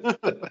to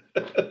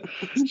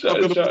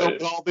put up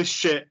with all this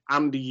shit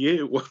and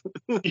you.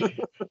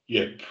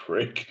 You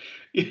prick.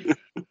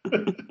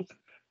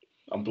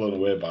 I'm blown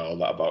away by all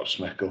that about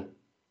Smeckel.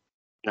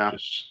 Yeah.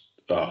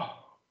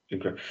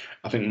 Incredible.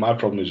 I think my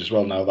problem is as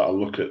well, now that I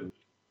look at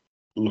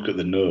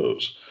the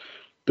notes,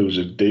 there was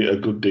a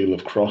good deal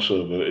of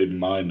crossover in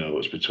my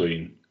notes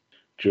between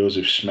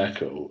Joseph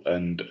Smeckel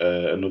and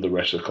another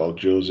wrestler called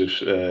Joseph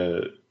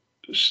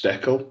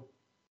Steckel.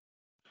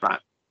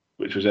 Right.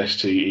 Which was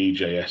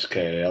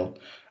Stejskal.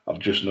 I've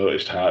just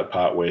noticed how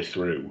part way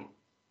through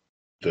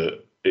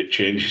that it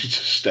changes to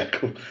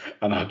Steckel,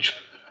 and I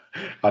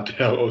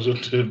was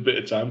under a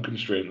bit of time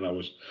constraint, and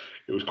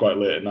it was quite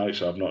late at night,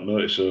 so I've not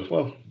noticed. So,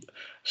 well,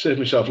 saved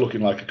myself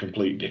looking like a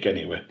complete dick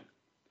anyway.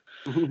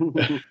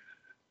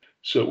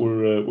 So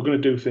we're going to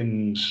do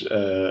things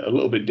a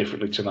little bit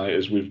differently tonight,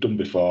 as we've done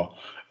before.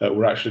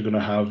 We're actually going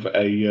to have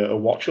a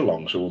watch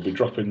along, so we'll be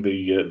dropping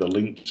the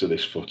link to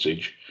this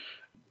footage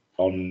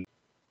on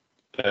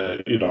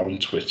on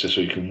Twitter, so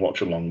you can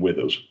watch along with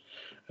us.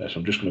 So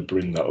I'm just going to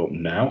bring that up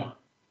now,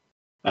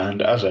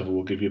 and as ever,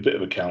 we'll give you a bit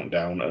of a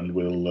countdown, and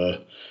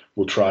we'll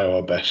try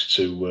our best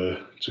to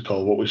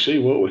call what we see,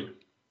 won't we?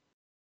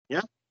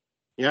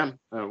 Yeah.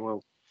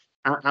 Well,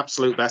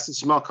 absolute best.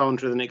 It's more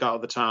commentary than it got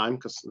at the time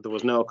because there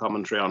was no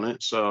commentary on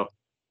it, so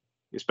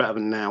it's better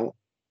than now.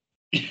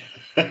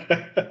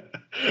 I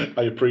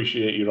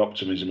appreciate your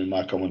optimism in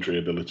my commentary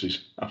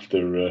abilities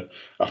after a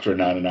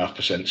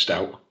 9.5%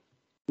 stout.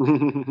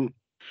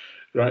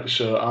 Right,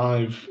 so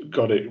I've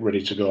got it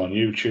ready to go on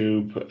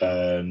YouTube,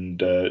 and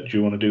do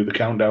you want to do the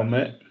countdown,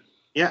 mate?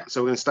 Yeah,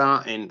 so we're going to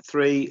start in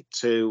 3,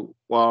 2,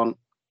 1,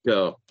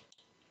 go.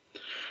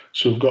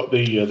 So we've got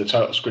the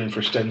title screen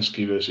for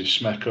Stensky versus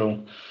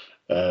Smeckel,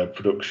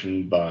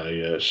 production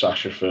by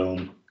Sasha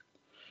Film.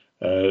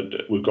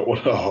 We've got one.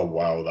 Oh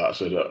wow,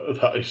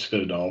 that is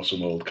an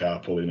awesome old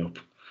car pulling up.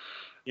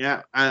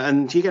 Yeah,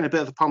 and you're getting a bit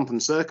of the pomp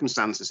and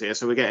circumstances here.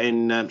 So we're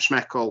getting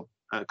Smeckel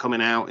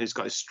coming out. He's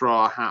got his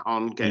straw hat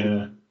on,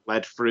 getting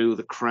led through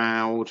the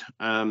crowd.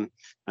 And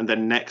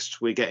then next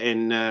we're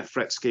getting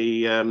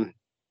Fretsky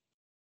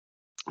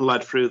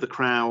led through the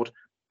crowd.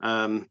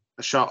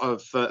 A shot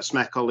of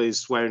Smeckel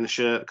is wearing a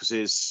shirt because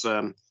he's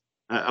a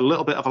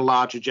little bit of a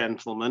larger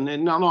gentleman.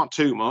 And not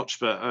too much,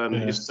 but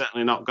he's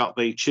certainly not got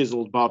the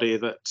chiseled body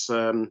that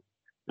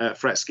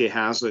Fretsky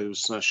has,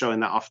 who's showing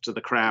that off to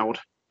the crowd.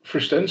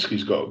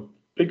 Frestensky's got a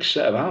big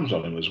set of arms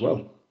on him as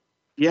well.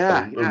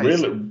 Yeah,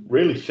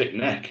 really thick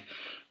neck.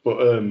 But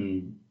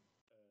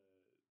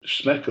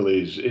Smeckel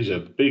is a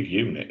big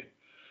unit.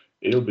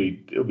 It'll be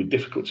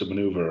difficult to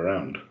manoeuvre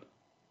around.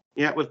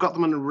 Yeah, we've got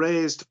them on a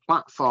raised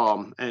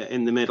platform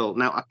in the middle.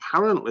 Now,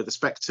 apparently, the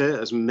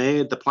spectators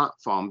made the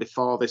platform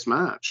before this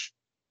match.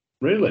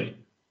 Really?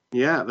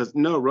 Yeah, there's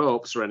no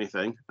ropes or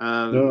anything.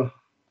 No.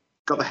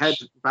 Got the head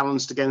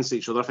balanced against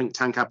each other. I think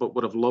Tank Abbott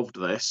would have loved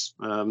this.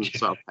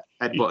 Sort of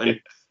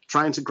headbutting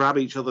trying to grab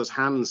each other's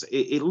hands.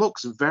 It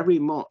looks very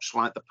much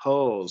like the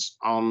pose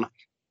on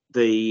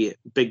the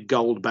big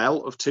gold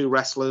belt of two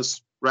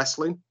wrestlers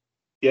wrestling.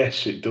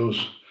 Yes, it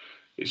does.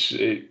 This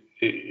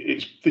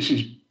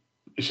is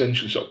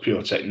essentially sort of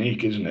pure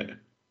technique, isn't it?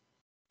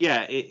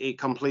 Yeah, it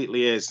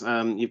completely is.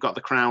 You've got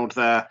the crowd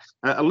there.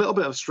 A little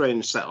bit of a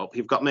strange setup.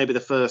 You've got maybe the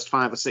first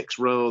 5 or 6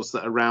 rows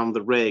that are around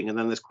the ring, and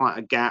then there's quite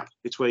a gap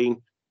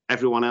between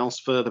everyone else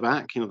further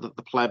back. You know,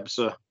 the plebs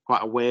are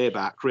quite a way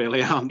back,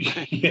 really, aren't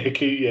they?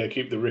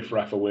 keep the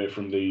riffraff away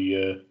from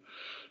the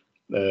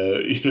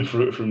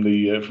from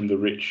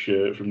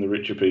the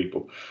richer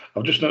people.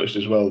 I've just noticed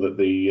as well that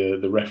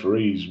the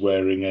referee's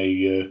wearing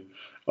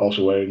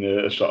also wearing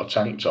a sort of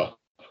tank top,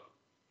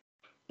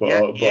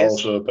 but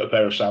also a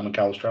pair of Simon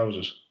Cowell's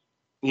trousers.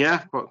 Yeah,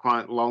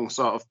 quite long,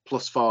 sort of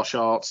 +4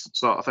 shorts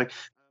sort of thing.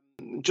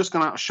 Just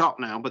gone out of shot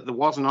now, but there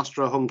was an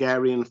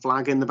Austro-Hungarian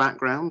flag in the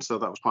background, so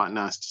that was quite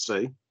nice to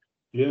see.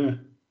 Yeah,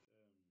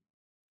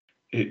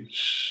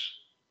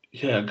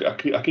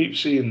 I keep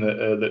seeing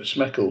that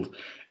Smeckel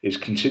is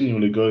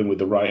continually going with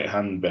the right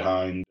hand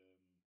behind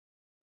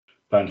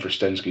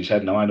Frostensky's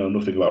head. Now, I know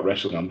nothing about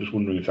wrestling. I'm just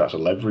wondering if that's a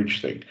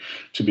leverage thing.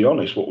 To be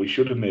honest, what we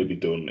should have maybe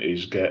done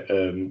is get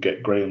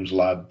Graham's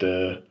lad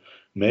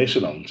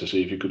Mason on to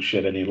see if he could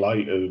shed any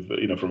light of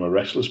from a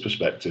wrestler's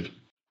perspective.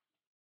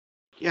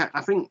 Yeah,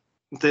 I think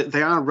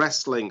they are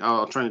wrestling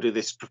or trying to do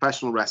this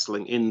professional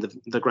wrestling in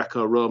the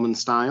Greco-Roman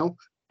style,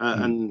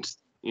 and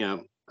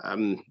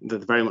they're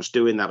very much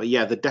doing that. But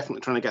yeah, they're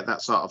definitely trying to get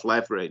that sort of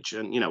leverage.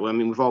 And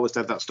we've always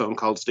had that Stone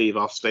Cold Steve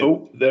Austin.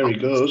 Oh, there he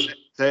goes.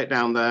 Take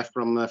down there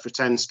from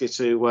Fratensky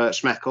to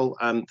Schmeckel,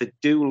 and they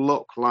do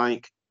look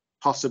like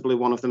possibly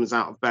one of them is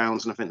out of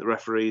bounds, and I think the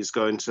referee is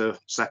going to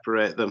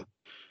separate them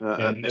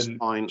at this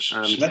point.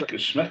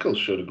 Schmeckel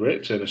showed a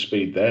great turn of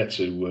speed there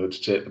to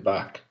take the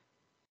back.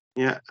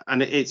 Yeah,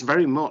 and it's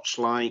very much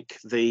like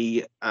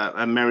the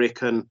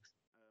American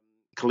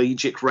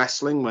collegiate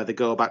wrestling, where they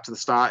go back to the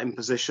starting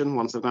position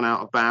once they've gone out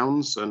of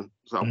bounds, and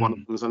one of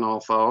them's on all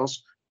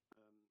fours.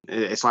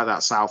 It's like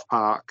that South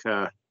Park.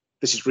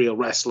 This is real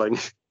wrestling.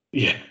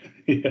 Yeah.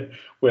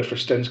 Where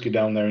Frostensky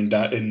down there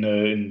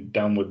in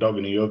downward dog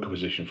in a yoga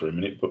position for a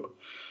minute, but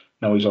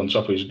now he's on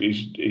top.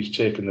 He's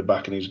taken the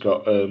back, and he's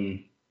got or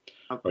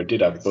he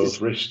did have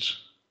both wrists.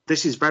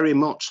 This is very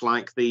much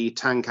like the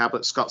Tank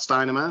Abbott Scott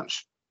Steiner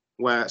match,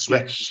 where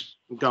Smeckel's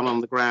gone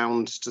on the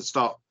ground to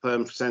stop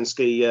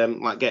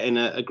Frostensky like getting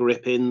a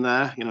grip in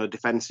there, a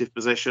defensive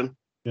position.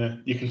 Yeah,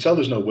 you can tell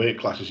there's no weight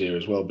classes here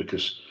as well,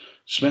 because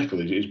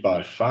Smeckel is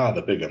by far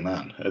the bigger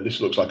man.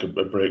 This looks like a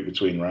break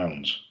between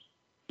rounds.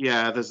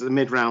 Yeah, there's a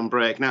mid-round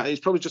break. Now, it's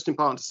probably just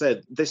important to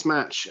say this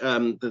match,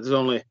 there's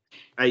only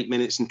 8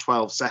 minutes and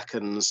 12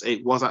 seconds.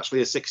 It was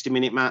actually a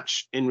 60-minute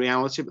match in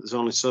reality, but there's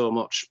only so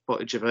much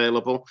footage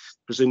available.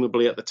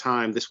 Presumably at the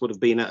time, this would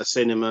have been at a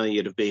cinema.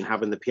 You'd have been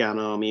having the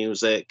piano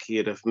music.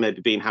 You'd have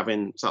maybe been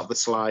having sort of the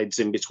slides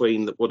in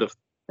between that would have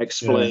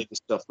explained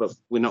stuff, but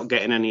we're not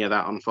getting any of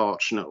that,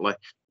 unfortunately.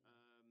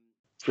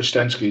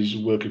 Frostensky's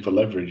working for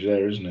leverage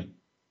there, isn't he?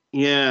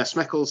 Yeah,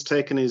 Smeckel's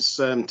taken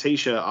his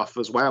T-shirt off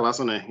as well,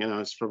 hasn't he?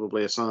 It's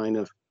probably a sign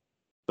of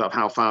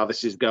how far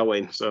this is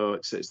going. So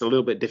it's a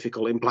little bit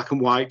difficult in black and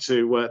white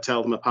to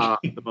tell them apart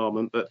at the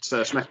moment. But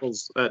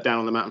Smeckel's down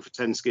on the mat, and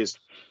Frostensky's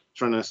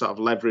trying to sort of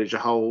leverage a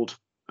hold.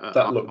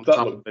 That looked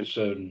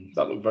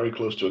very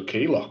close to a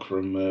key lock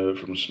from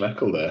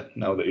Smeckel there.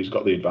 Now that he's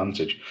got the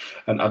advantage,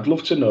 and I'd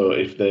love to know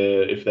if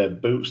they're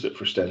boots that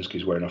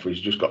Frostensky's wearing off, or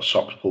he's just got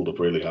socks pulled up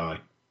really high.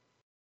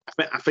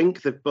 I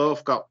think they've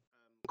both got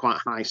quite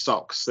high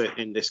socks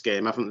in this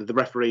game. I think the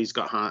referee's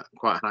got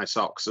quite high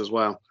socks as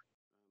well.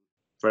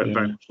 Very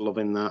much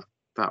loving that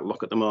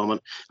look at the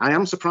moment. I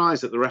am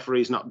surprised that the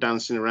referee's not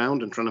dancing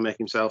around and trying to make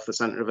himself the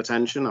centre of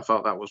attention. I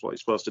thought that was what he's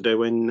supposed to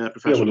do in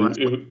professional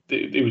wrestling.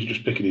 He was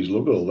just picking his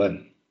logo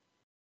then.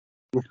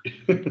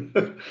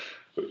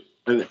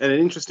 And an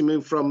interesting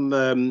move from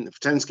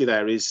Frostensky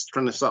there is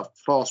trying to sort of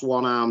force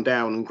one arm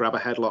down and grab a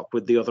headlock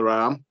with the other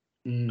arm.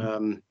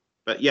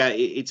 But yeah,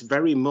 it's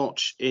very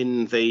much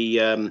in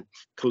the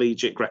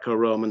collegiate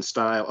Greco-Roman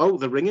style. Oh,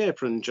 the ring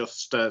apron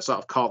just sort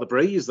of caught the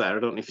breeze there. I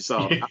don't know if you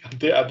saw that.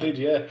 I did,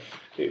 yeah.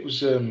 It was,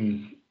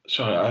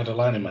 sorry, I had a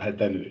line in my head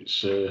then, and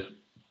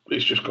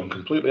it's just gone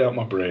completely out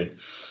my brain.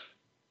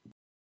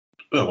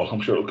 Oh, well,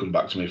 I'm sure it'll come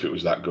back to me if it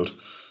was that good.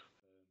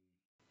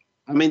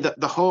 I mean,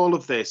 the whole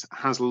of this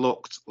has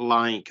looked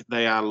like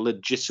they are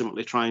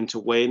legitimately trying to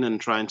win and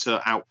trying to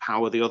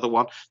outpower the other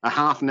one. A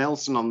half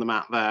Nelson on the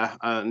mat there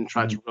and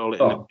tried to roll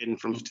it in a pin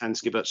from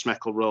Frostensky, but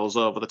Smeckel rolls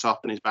over the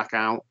top and he's back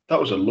out. That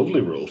was a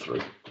lovely roll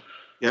through.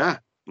 Yeah,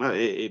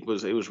 it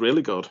was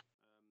really good.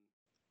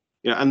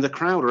 And the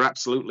crowd are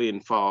absolutely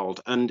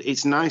enthralled, and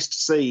it's nice to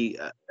see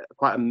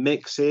quite a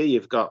mix here.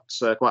 You've got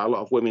quite a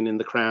lot of women in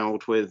the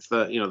crowd with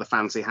the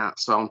fancy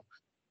hats on,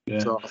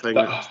 sort of thing,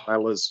 as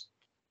well as.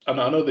 And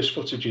I know this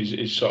footage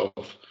is sort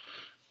of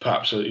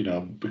perhaps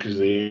because of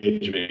the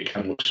age of it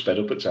can look sped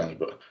up at times,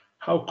 but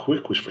how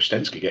quick was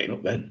Frostensky getting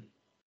up then?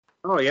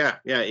 Oh yeah,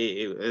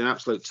 an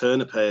absolute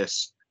turn of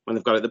pace when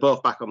they've got it. They're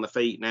both back on the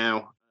feet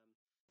now.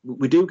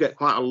 we do get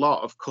quite a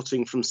lot of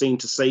cutting from scene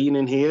to scene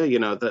in here. You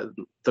know,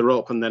 they're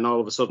up and then all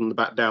of a sudden they're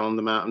back down on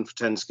the mat and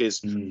Vitensky's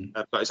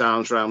got his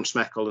arms around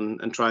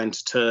Schmeckel and trying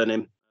to turn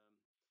him.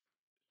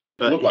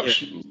 But, looked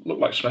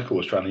like Schmeckel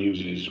was trying to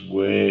use his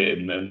weight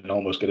and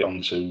almost get it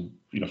onto,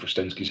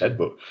 Frostensky's head,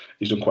 but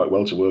he's done quite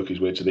well to work his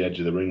way to the edge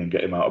of the ring and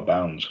get him out of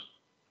bounds.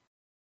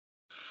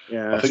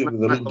 Yeah, I think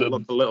Schmeckel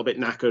looked a little bit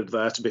knackered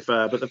there, to be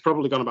fair, but they've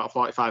probably gone about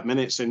 45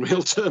 minutes in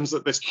real terms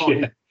at this point.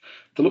 Yeah,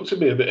 there looked to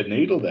be a bit of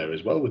needle there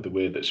as well with the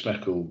way that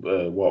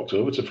Schmeckel walked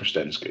over to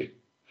Frostensky.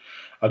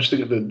 I just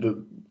think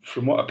that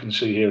from what I can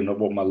see here and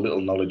what my little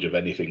knowledge of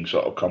anything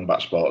sort of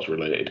combat sports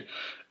related,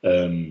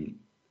 the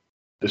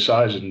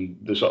size and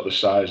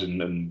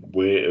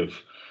weight of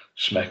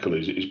Schmeckel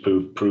is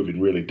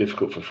proving really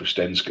difficult for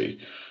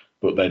Frostensky,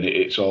 but then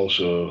it's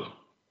also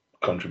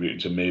contributing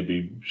to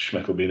maybe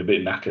Schmeckel being a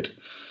bit knackered.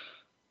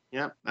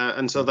 Yeah,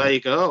 and so there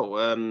you go.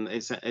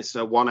 It's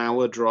a 1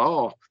 hour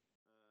draw.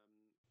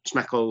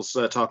 Schmeckel's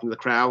talking to the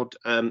crowd.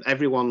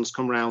 Everyone's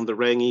come around the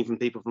ring, even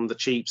people from the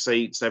cheap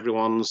seats.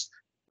 Everyone's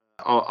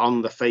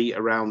on the feet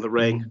around the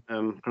ring,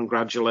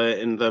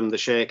 congratulating them. They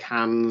shake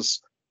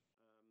hands.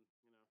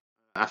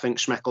 I think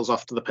Schmeckel's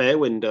off to the pay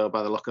window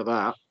by the look of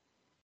that.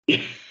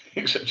 Yeah,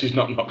 except he's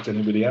not knocked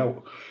anybody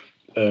out.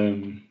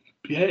 He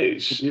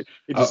deserves it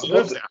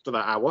after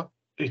that hour.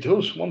 He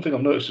does. One thing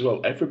I've noticed as well,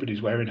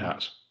 everybody's wearing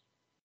hats.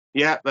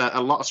 Yeah,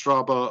 a lot of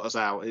straw boaters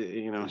out.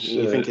 You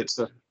think it's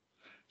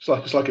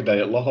like a day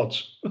at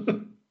Lord's.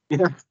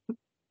 Yeah.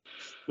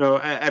 No,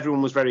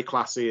 everyone was very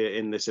classy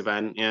in this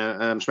event. Yeah,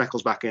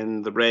 Schmeckel's back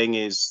in the ring,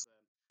 is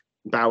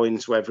bowing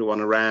to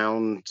everyone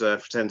around.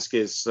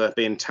 Frostensky's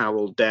being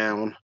towelled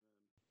down.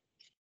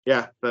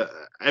 Yeah, but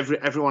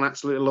everyone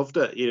absolutely loved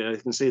it. You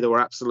can see they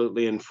were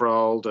absolutely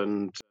enthralled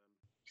and,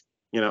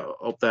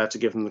 up there to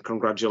give them the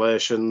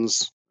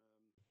congratulations.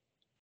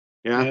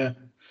 Yeah,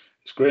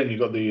 it's great. And you've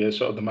got the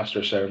sort of the master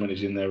of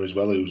ceremonies in there as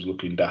well, who's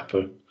looking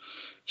dapper.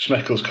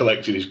 Schmeckel's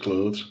collected his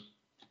clothes.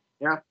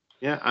 Yeah,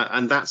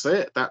 and that's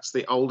it. That's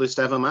the oldest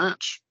ever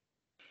match.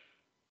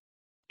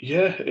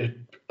 Yeah.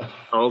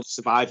 Oldest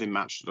surviving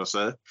match, should I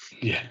say.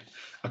 Yeah.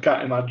 I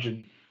can't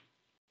imagine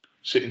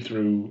sitting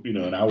through,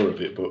 an hour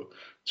of it, but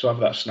to have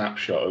that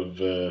snapshot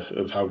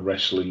of how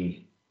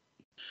wrestling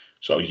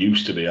sort of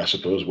used to be, I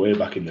suppose, way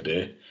back in the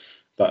day,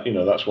 that,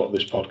 that's what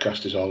this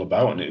podcast is all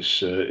about. And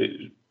it's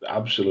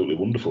absolutely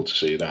wonderful to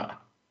see that.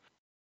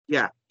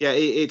 Yeah,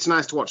 it's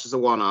nice to watch as a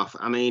one-off.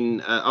 I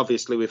mean,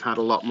 obviously we've had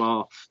a lot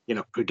more,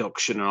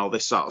 production and all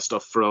this sort of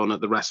stuff thrown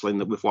at the wrestling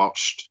that we've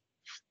watched,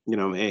 in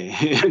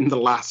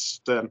the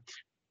last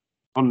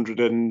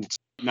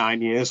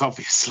 109 years,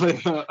 obviously.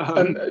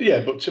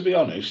 But to be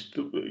honest,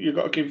 you've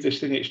got to give this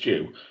thing its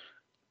due.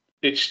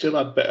 It still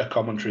had better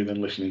commentary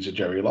than listening to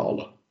Jerry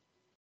Lawler.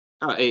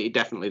 Oh, it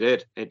definitely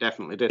did.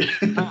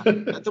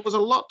 There was a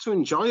lot to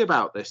enjoy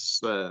about this,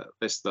 though.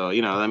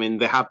 I mean,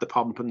 they had the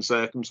pomp and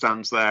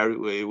circumstance there.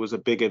 It was a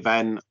big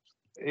event.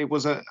 It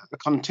was a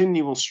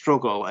continual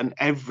struggle, and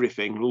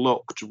everything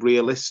looked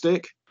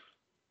realistic.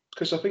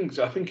 Because I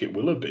think it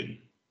will have been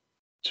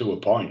to a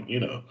point.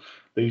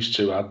 These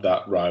two had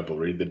that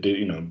rivalry. They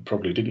did,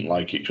 probably didn't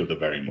like each other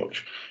very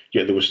much,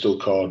 yet they were still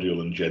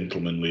cordial and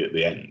gentlemanly at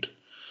the end.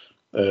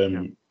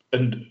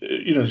 And,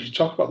 you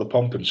talk about the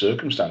pomp and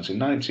circumstance. In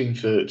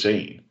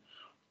 1913,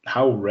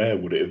 how rare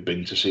would it have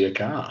been to see a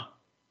car?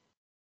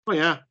 Oh,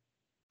 yeah.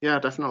 Yeah,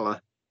 definitely.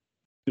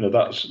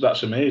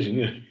 That's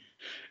amazing.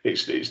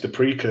 It's the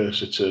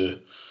precursor to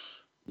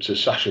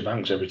Sasha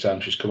Banks every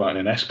time she's come out in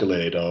an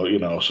Escalade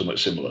or something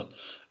similar.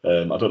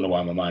 I don't know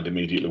why my mind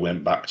immediately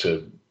went back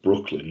to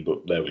Brooklyn,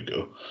 but there we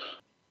go.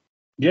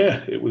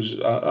 Yeah, it was.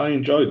 I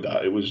enjoyed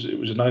that. It was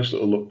a nice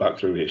little look back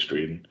through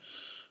history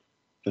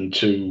and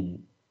two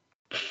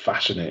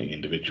fascinating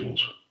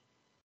individuals.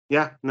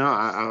 Yeah, no,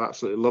 I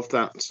absolutely love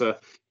that. So,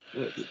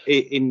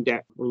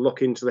 in-depth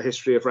look into the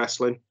history of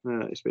wrestling.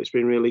 It's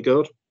been really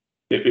good.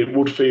 It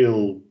would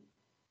feel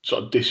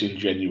sort of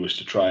disingenuous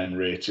to try and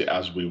rate it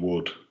as we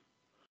would,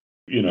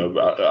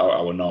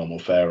 our normal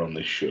fare on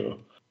this show.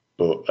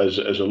 But as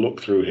a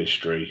look through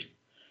history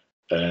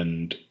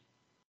and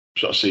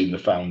sort of seeing the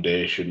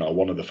foundation or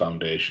one of the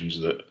foundations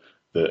that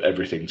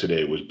everything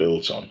today was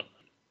built on,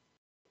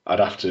 I'd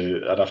have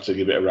to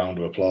give it a round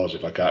of applause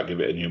if I can't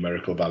give it a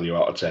numerical value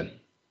out of 10.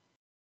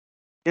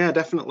 Yeah,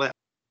 definitely.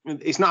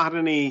 It's not had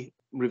any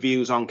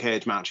reviews on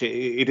Cage Match.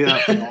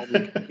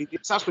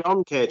 It's actually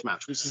on Cage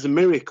Match, which is a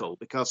miracle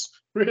because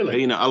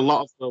really, a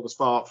lot of the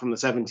sport from the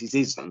 70s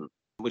isn't,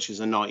 which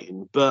is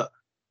annoying. But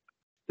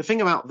the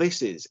thing about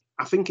this is,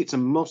 I think it's a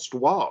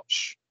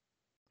must-watch.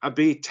 I'd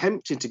be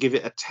tempted to give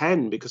it a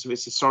 10 because of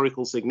its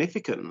historical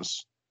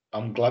significance.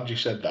 I'm glad you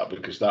said that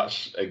because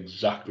that's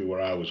exactly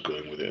where I was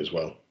going with it as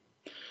well.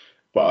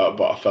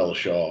 But I fell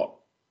short.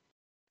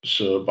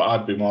 But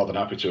I'd be more than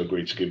happy to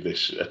agree to give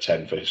this a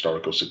 10 for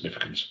historical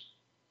significance.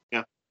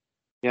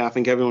 Yeah, I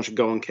think everyone should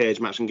go on Cage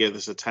Match and give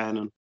this a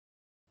 10.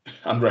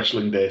 And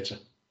Wrestling Data.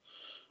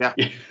 Yeah.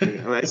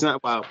 It's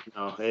not, well,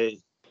 no, it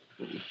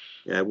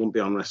wouldn't be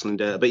on Wrestling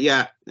Data. But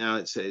yeah, no,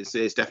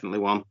 it's definitely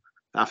one.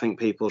 I think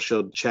people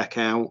should check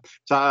out.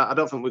 So I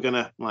don't think we're going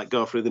to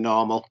go through the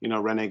normal,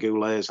 Rene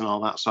Goulets and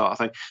all that sort of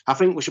thing. I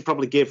think we should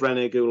probably give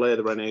Rene Goulet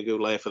the Rene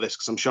Goulet for this,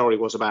 because I'm sure he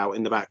was about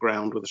in the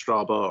background with a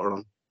straw boater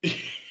on.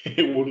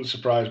 It wouldn't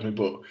surprise me,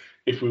 but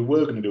if we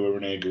were going to do a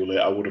Rene Goulet,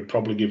 I would have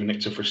probably given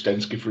it to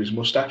Frostensky for his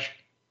moustache.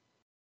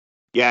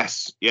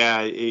 Yes,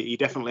 yeah, he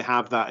definitely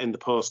had that in the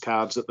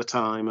postcards at the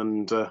time,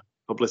 and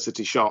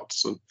publicity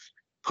shots and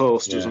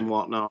posters and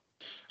whatnot.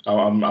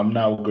 I'm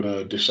now going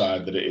to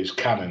decide that it is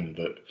canon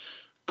that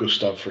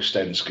Gustav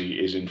Frostensky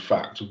is in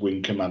fact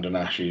Wing Commander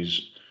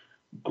Nash's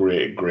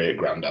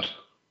great-great-granddad.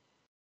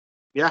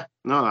 Yeah,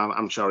 no,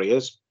 I'm sure he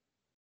is.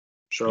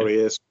 He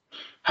is.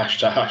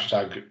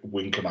 Hashtag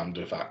Wing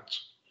Commander facts.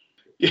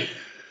 Yeah.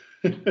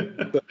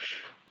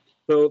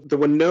 So there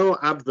were no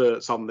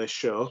adverts on this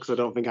show, because I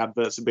don't think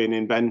adverts have been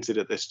invented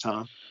at this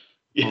time.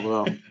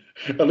 Although,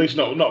 at least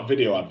not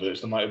video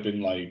adverts. There might have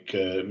been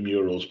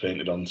murals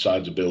painted on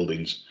sides of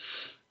buildings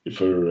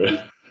for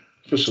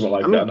something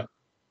like that.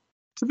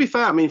 To be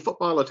fair, I mean,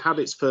 football had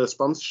its first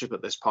sponsorship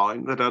at this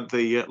point. They'd had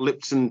the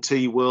Lipton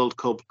Tea World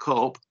Cup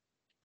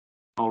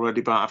already,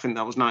 but I think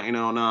that was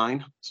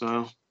 1909.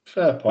 So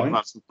fair point.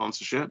 That's some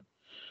sponsorship.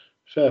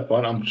 Fair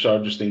point. I'm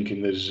just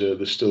thinking there's at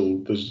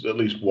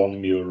least one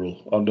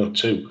mural, or no,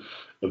 two,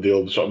 of the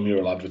old sort of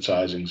mural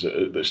advertisings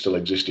that still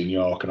exist in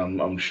York,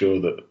 and I'm sure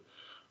that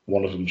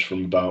one of them's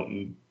from about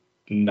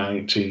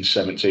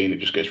 1917. It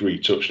just gets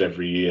retouched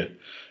every year,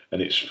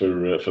 and it's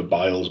for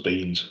Biles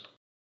beans.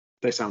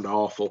 They sound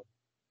awful.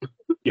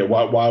 Yeah,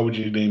 why would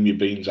you name your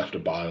beans after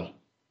Bile?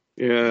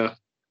 Yeah,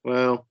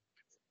 well,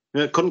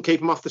 couldn't keep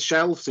them off the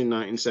shelves in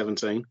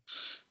 1917.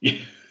 Yeah.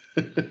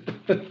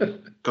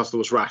 Because there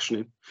was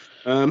rationing.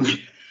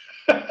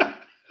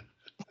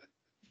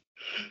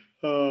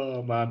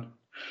 Oh man,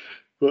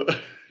 but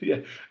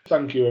yeah,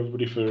 thank you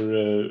everybody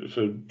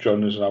for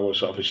joining us on our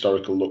sort of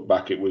historical look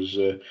back. It was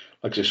like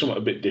I say, something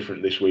a bit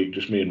different this week,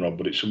 just me and Rob,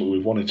 but it's something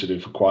we've wanted to do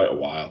for quite a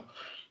while,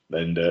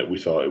 and we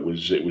thought it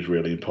was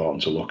really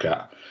important to look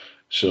at.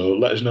 So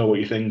let us know what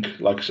you think.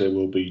 Like I say,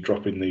 we'll be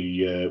dropping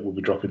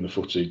the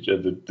footage,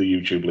 the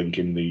YouTube link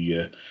in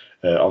the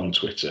on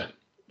Twitter.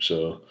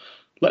 So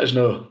let us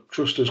know.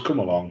 Trust us. Come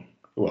along.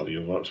 Well,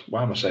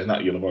 why am I saying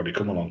that? You'll have already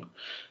come along.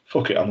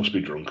 Fuck it, I must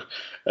be drunk.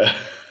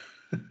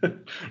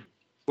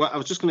 Well, I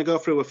was just going to go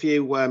through a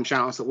few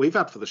shout-outs that we've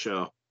had for the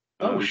show.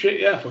 Oh,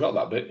 shit, yeah, I forgot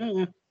that bit.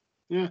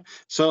 Yeah.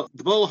 So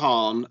the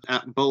Bullhorn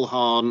at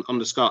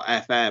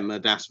Bullhorn_FM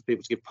had asked for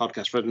people to give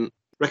podcast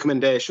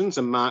recommendations,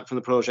 and Mark from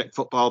the Project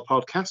Football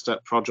Podcast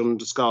at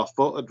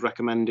Proj_Foot had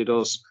recommended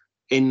us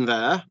in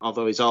there,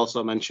 although he's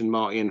also mentioned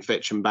Morty and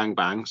Fitch and Bang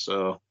Bang,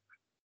 so...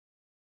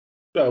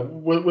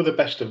 we're the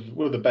best of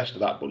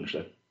that bunch,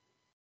 then.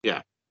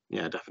 Yeah,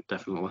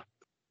 definitely.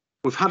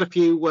 We've had a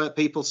few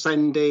people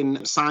send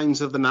in signs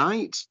of the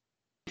night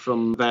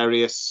from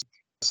various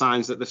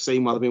signs that they've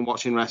seen while they've been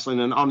watching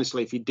wrestling. And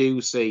honestly, if you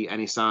do see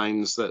any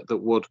signs that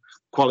would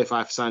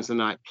qualify for signs of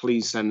the night,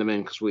 please send them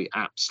in, because we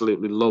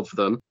absolutely love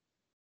them.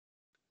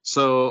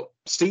 So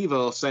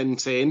Steve-O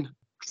sent in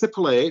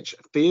Triple H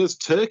fears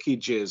turkey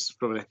jizz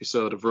from an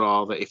episode of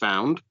Raw that he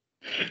found.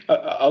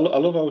 I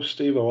love how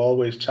Steve-O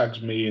always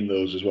tags me in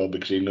those as well,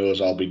 because he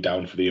knows I'll be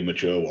down for the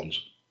immature ones.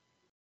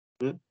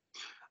 Yeah.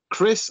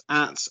 Chris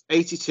at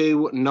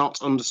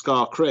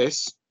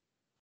 82not_Chris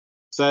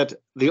said,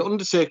 The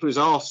Undertaker is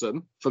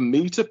awesome for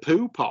me to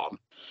poop on.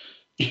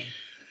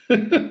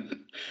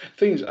 Thing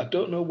is, I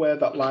don't know where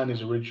that line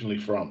is originally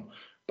from,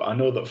 but I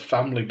know that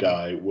Family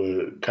Guy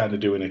were kind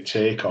of doing a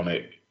take on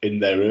it in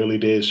their early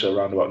days, so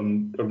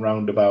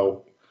around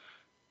about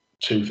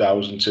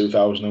 2000,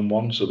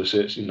 2001, so this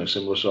is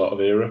similar sort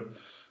of era.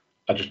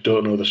 I just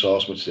don't know the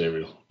source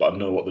material, but I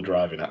know what they're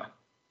driving at.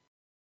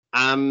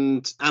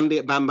 And Andy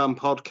at Bam Bam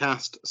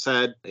Podcast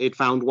said he'd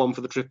found one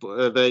for the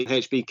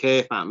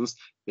HBK fans.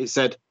 It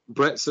said,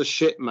 Brett's a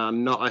shit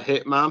man, not a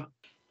hit man.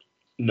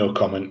 No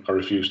comment. I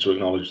refuse to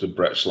acknowledge the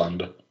Brett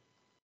slander.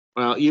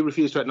 Well, you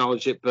refuse to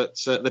acknowledge it, but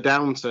the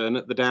Downturn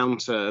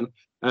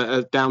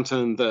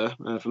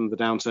from the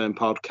Downturn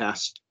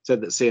Podcast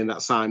said that seeing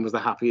that sign was the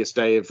happiest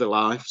day of their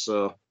life.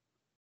 So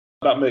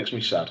that makes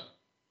me sad.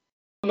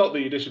 Not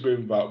that you disagree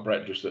about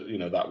Brett, just that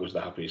that was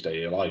the happiest day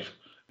of your life.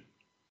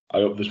 I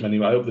hope there's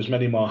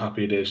many more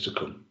happy days to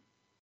come.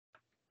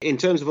 In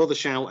terms of other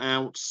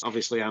shout-outs,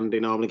 obviously Andy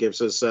normally gives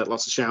us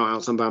lots of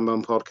shout-outs on Bam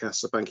Bam Podcast,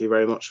 so thank you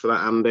very much for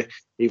that, Andy,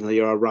 even though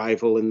you're a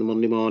rival in the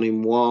Monday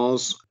Morning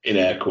Wars. In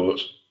air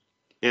quotes.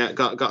 Yeah,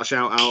 got a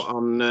shout-out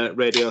on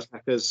Radio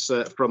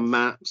Techers from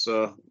Matt,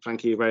 so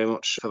thank you very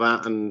much for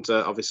that, and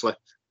obviously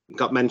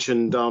got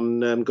mentioned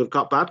on Good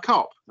Cop, Bad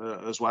Cop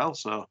as well,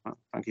 so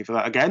thank you for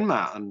that again,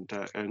 Matt, and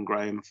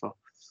Graham for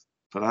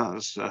that.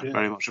 It's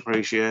very much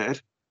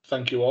appreciated.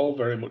 Thank you all,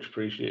 very much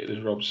appreciated. As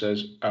Rob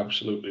says,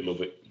 absolutely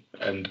love it.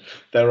 And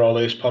they're all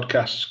Ace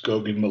podcasts. Go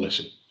give them a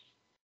listen.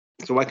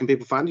 So where can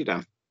people find you,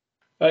 Dan?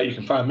 You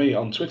can find me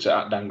on Twitter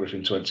at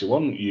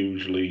DanGriffin21,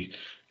 usually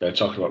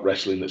talking about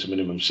wrestling that's a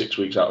minimum 6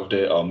 weeks out of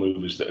date, or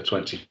movies that are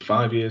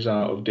 25 years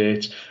out of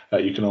date.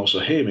 You can also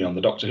hear me on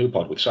the Doctor Who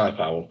pod with Cy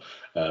Powell,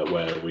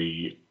 where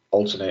we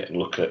alternate and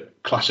look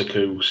at Classic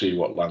Who, see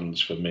what lands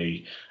for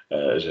me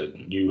as a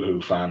new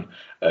Who fan,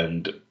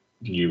 and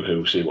New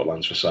Who, see what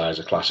lands for Si as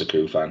a Classic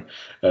Who fan.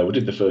 We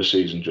did the first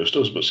season just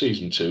us, but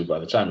season 2, by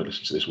the time you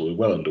listen to this, we're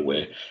well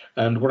underway,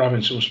 and we're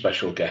having some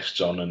special guests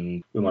on,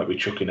 and we might be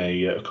chucking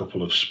a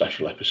couple of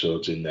special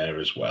episodes in there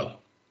as well.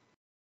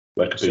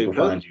 Where can people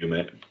find you,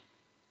 mate?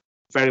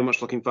 Very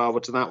much looking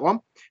forward to that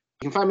one.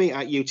 You can find me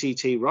at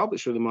UTT Rob.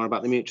 It's really more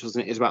about the mutuals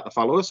than it is about the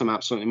followers. I'm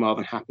absolutely more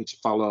than happy to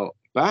follow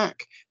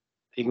back.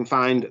 You can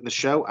find the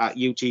show at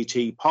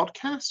UTT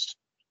Podcast.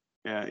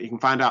 You can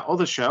find our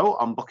other show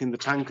on Booking the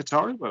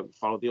Tankatory, where we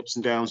follow the ups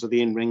and downs of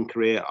the in-ring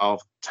career of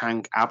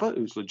Tank Abbott,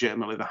 who's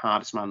legitimately the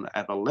hardest man that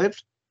ever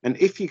lived. And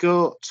if you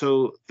go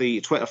to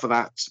the Twitter for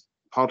that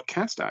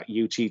podcast at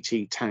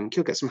UTT Tank,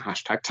 you'll get some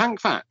hashtag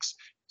tank facts,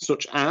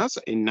 such as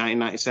in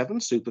 1997,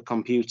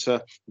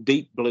 supercomputer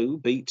Deep Blue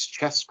beat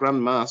chess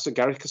grandmaster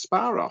Garry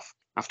Kasparov.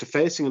 After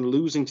facing and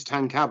losing to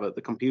Tank Abbott,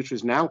 the computer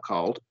is now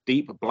called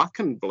Deep Black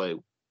and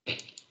Blue.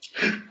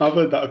 I've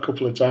heard that a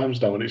couple of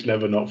times now, and it's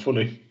never not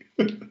funny.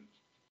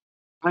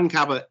 Tank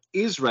Abbott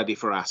is ready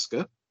for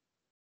Asuka.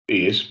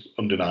 He is,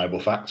 undeniable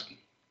fact.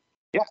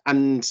 Yeah,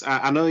 and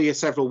I know you're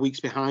several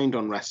weeks behind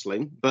on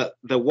wrestling, but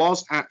there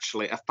was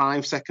actually a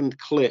 5-second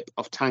clip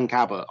of Tank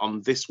Abbott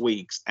on this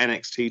week's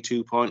NXT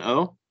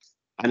 2.0.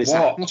 And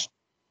it's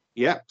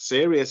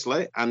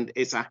seriously. And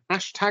it's a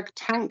hashtag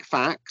tank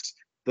fact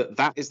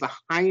that is the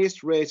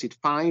highest rated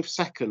 5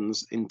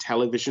 seconds in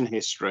television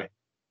history.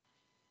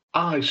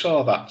 I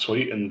saw that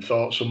tweet and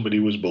thought somebody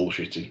was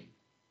bullshitting.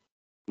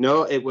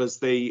 No, it was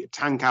the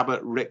Tank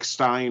Abbott, Rick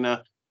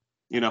Steiner,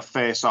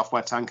 face off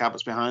where Tank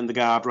Abbott's behind the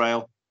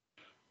guardrail.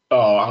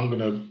 Oh, we're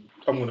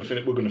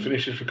gonna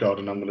finish this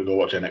recording. I'm gonna go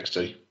watch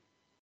NXT.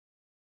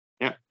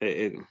 Yeah,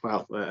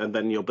 and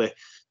then you'll be,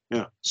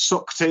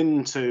 sucked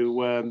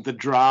into the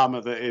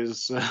drama that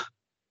is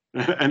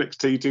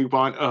NXT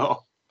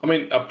 2.0. I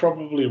mean, I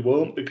probably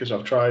won't, because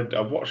I've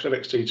watched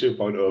NXT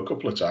 2.0 a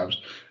couple of times.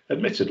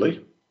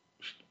 Admittedly,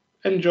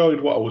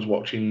 enjoyed what I was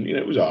watching.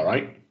 It was all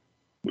right.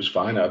 It was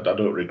fine. I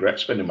don't regret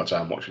spending my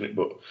time watching it,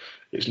 but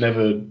it's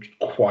never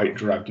quite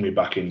dragged me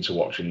back into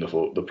watching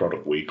the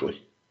product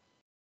weekly.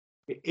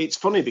 It's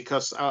funny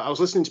because I was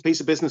listening to a Piece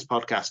of Business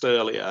podcast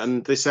earlier,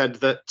 and they said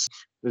that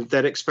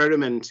they'd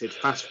experimented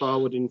fast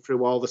forwarding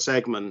through all the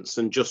segments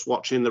and just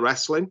watching the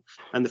wrestling,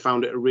 and they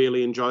found it a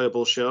really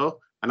enjoyable show.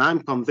 And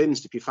I'm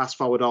convinced if you fast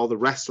forward all the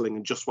wrestling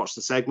and just watch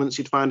the segments,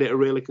 you'd find it a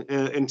really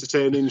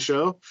entertaining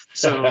show.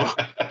 So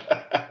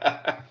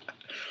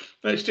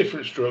it's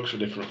different strokes for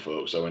different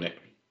folks, though, isn't it?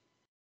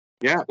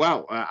 Yeah,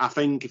 well, I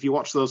think if you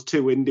watch those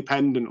two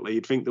independently,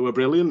 you'd think they were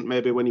brilliant.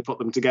 Maybe when you put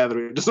them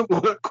together, it doesn't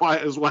work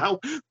quite as well.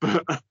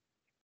 But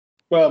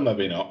well,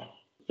 maybe not.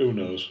 Who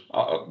knows?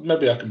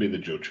 Maybe I can be the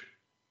judge.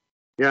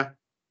 Yeah,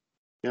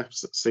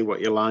 see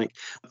what you like.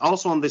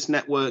 Also on this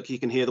network, you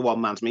can hear the One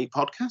Man's Meat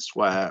podcast,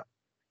 where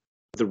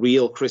the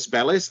real Chris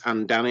Bellis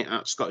and Danny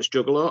at Scottish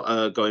Juggalo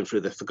are going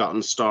through the forgotten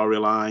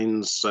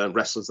storylines,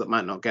 wrestlers that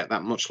might not get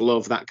that much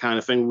love, that kind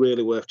of thing.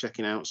 Really worth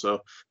checking out.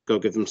 So go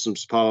give them some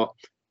support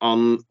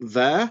on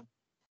there.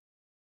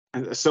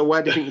 So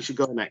where do you think you should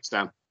go next,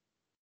 Dan?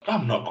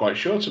 I'm not quite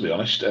sure, to be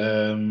honest,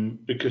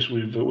 because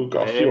we've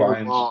got a few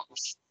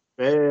irons.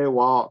 Fair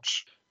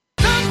watch.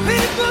 Some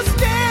people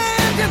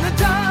stand in the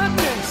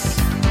darkness,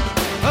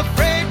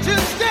 afraid to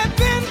step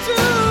into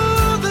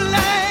the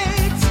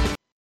light.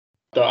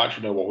 Don't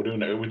actually know what we're doing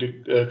now. We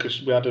did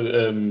because we had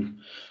who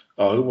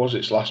was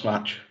its last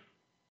match?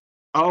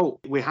 Oh,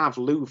 we have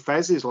Lou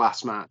Fez's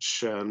last match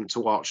to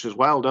watch as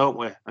well, don't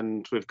we?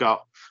 And we've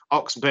got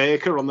Ox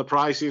Baker on The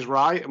Price is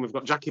Right, and we've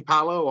got Jackie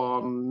Pallo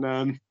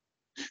on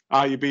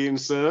Are You Being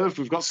Served?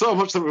 We've got so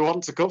much that we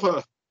want to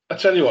cover. I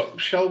tell you what,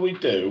 shall we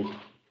do?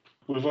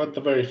 We've had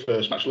the very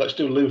first match. Let's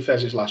do Lou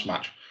Fez's last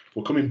match.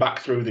 We're coming back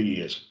through the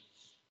years.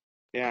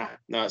 Yeah,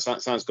 no,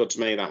 that sounds good to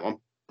me, that one.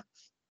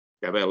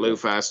 Yeah, a bit of Lou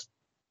Fez.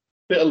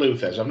 Bit of Lou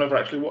Thez. I've never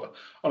actually watched.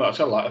 Oh no, I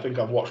tell you, I think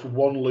I've watched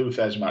one Lou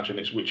Thez match, and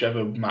it's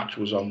whichever match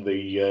was on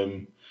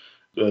the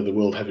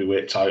World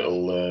Heavyweight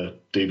Title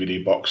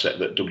DVD box set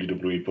that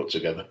WWE put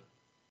together.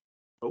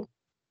 Cool.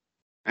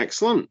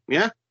 Excellent.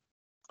 Yeah.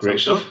 Great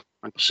stuff.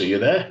 See you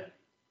there.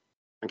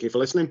 Thank you for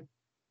listening.